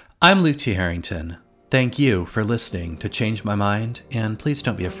 I'm Luke T. Harrington. Thank you for listening to Change My Mind, and please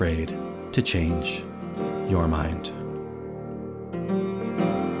don't be afraid to change your mind.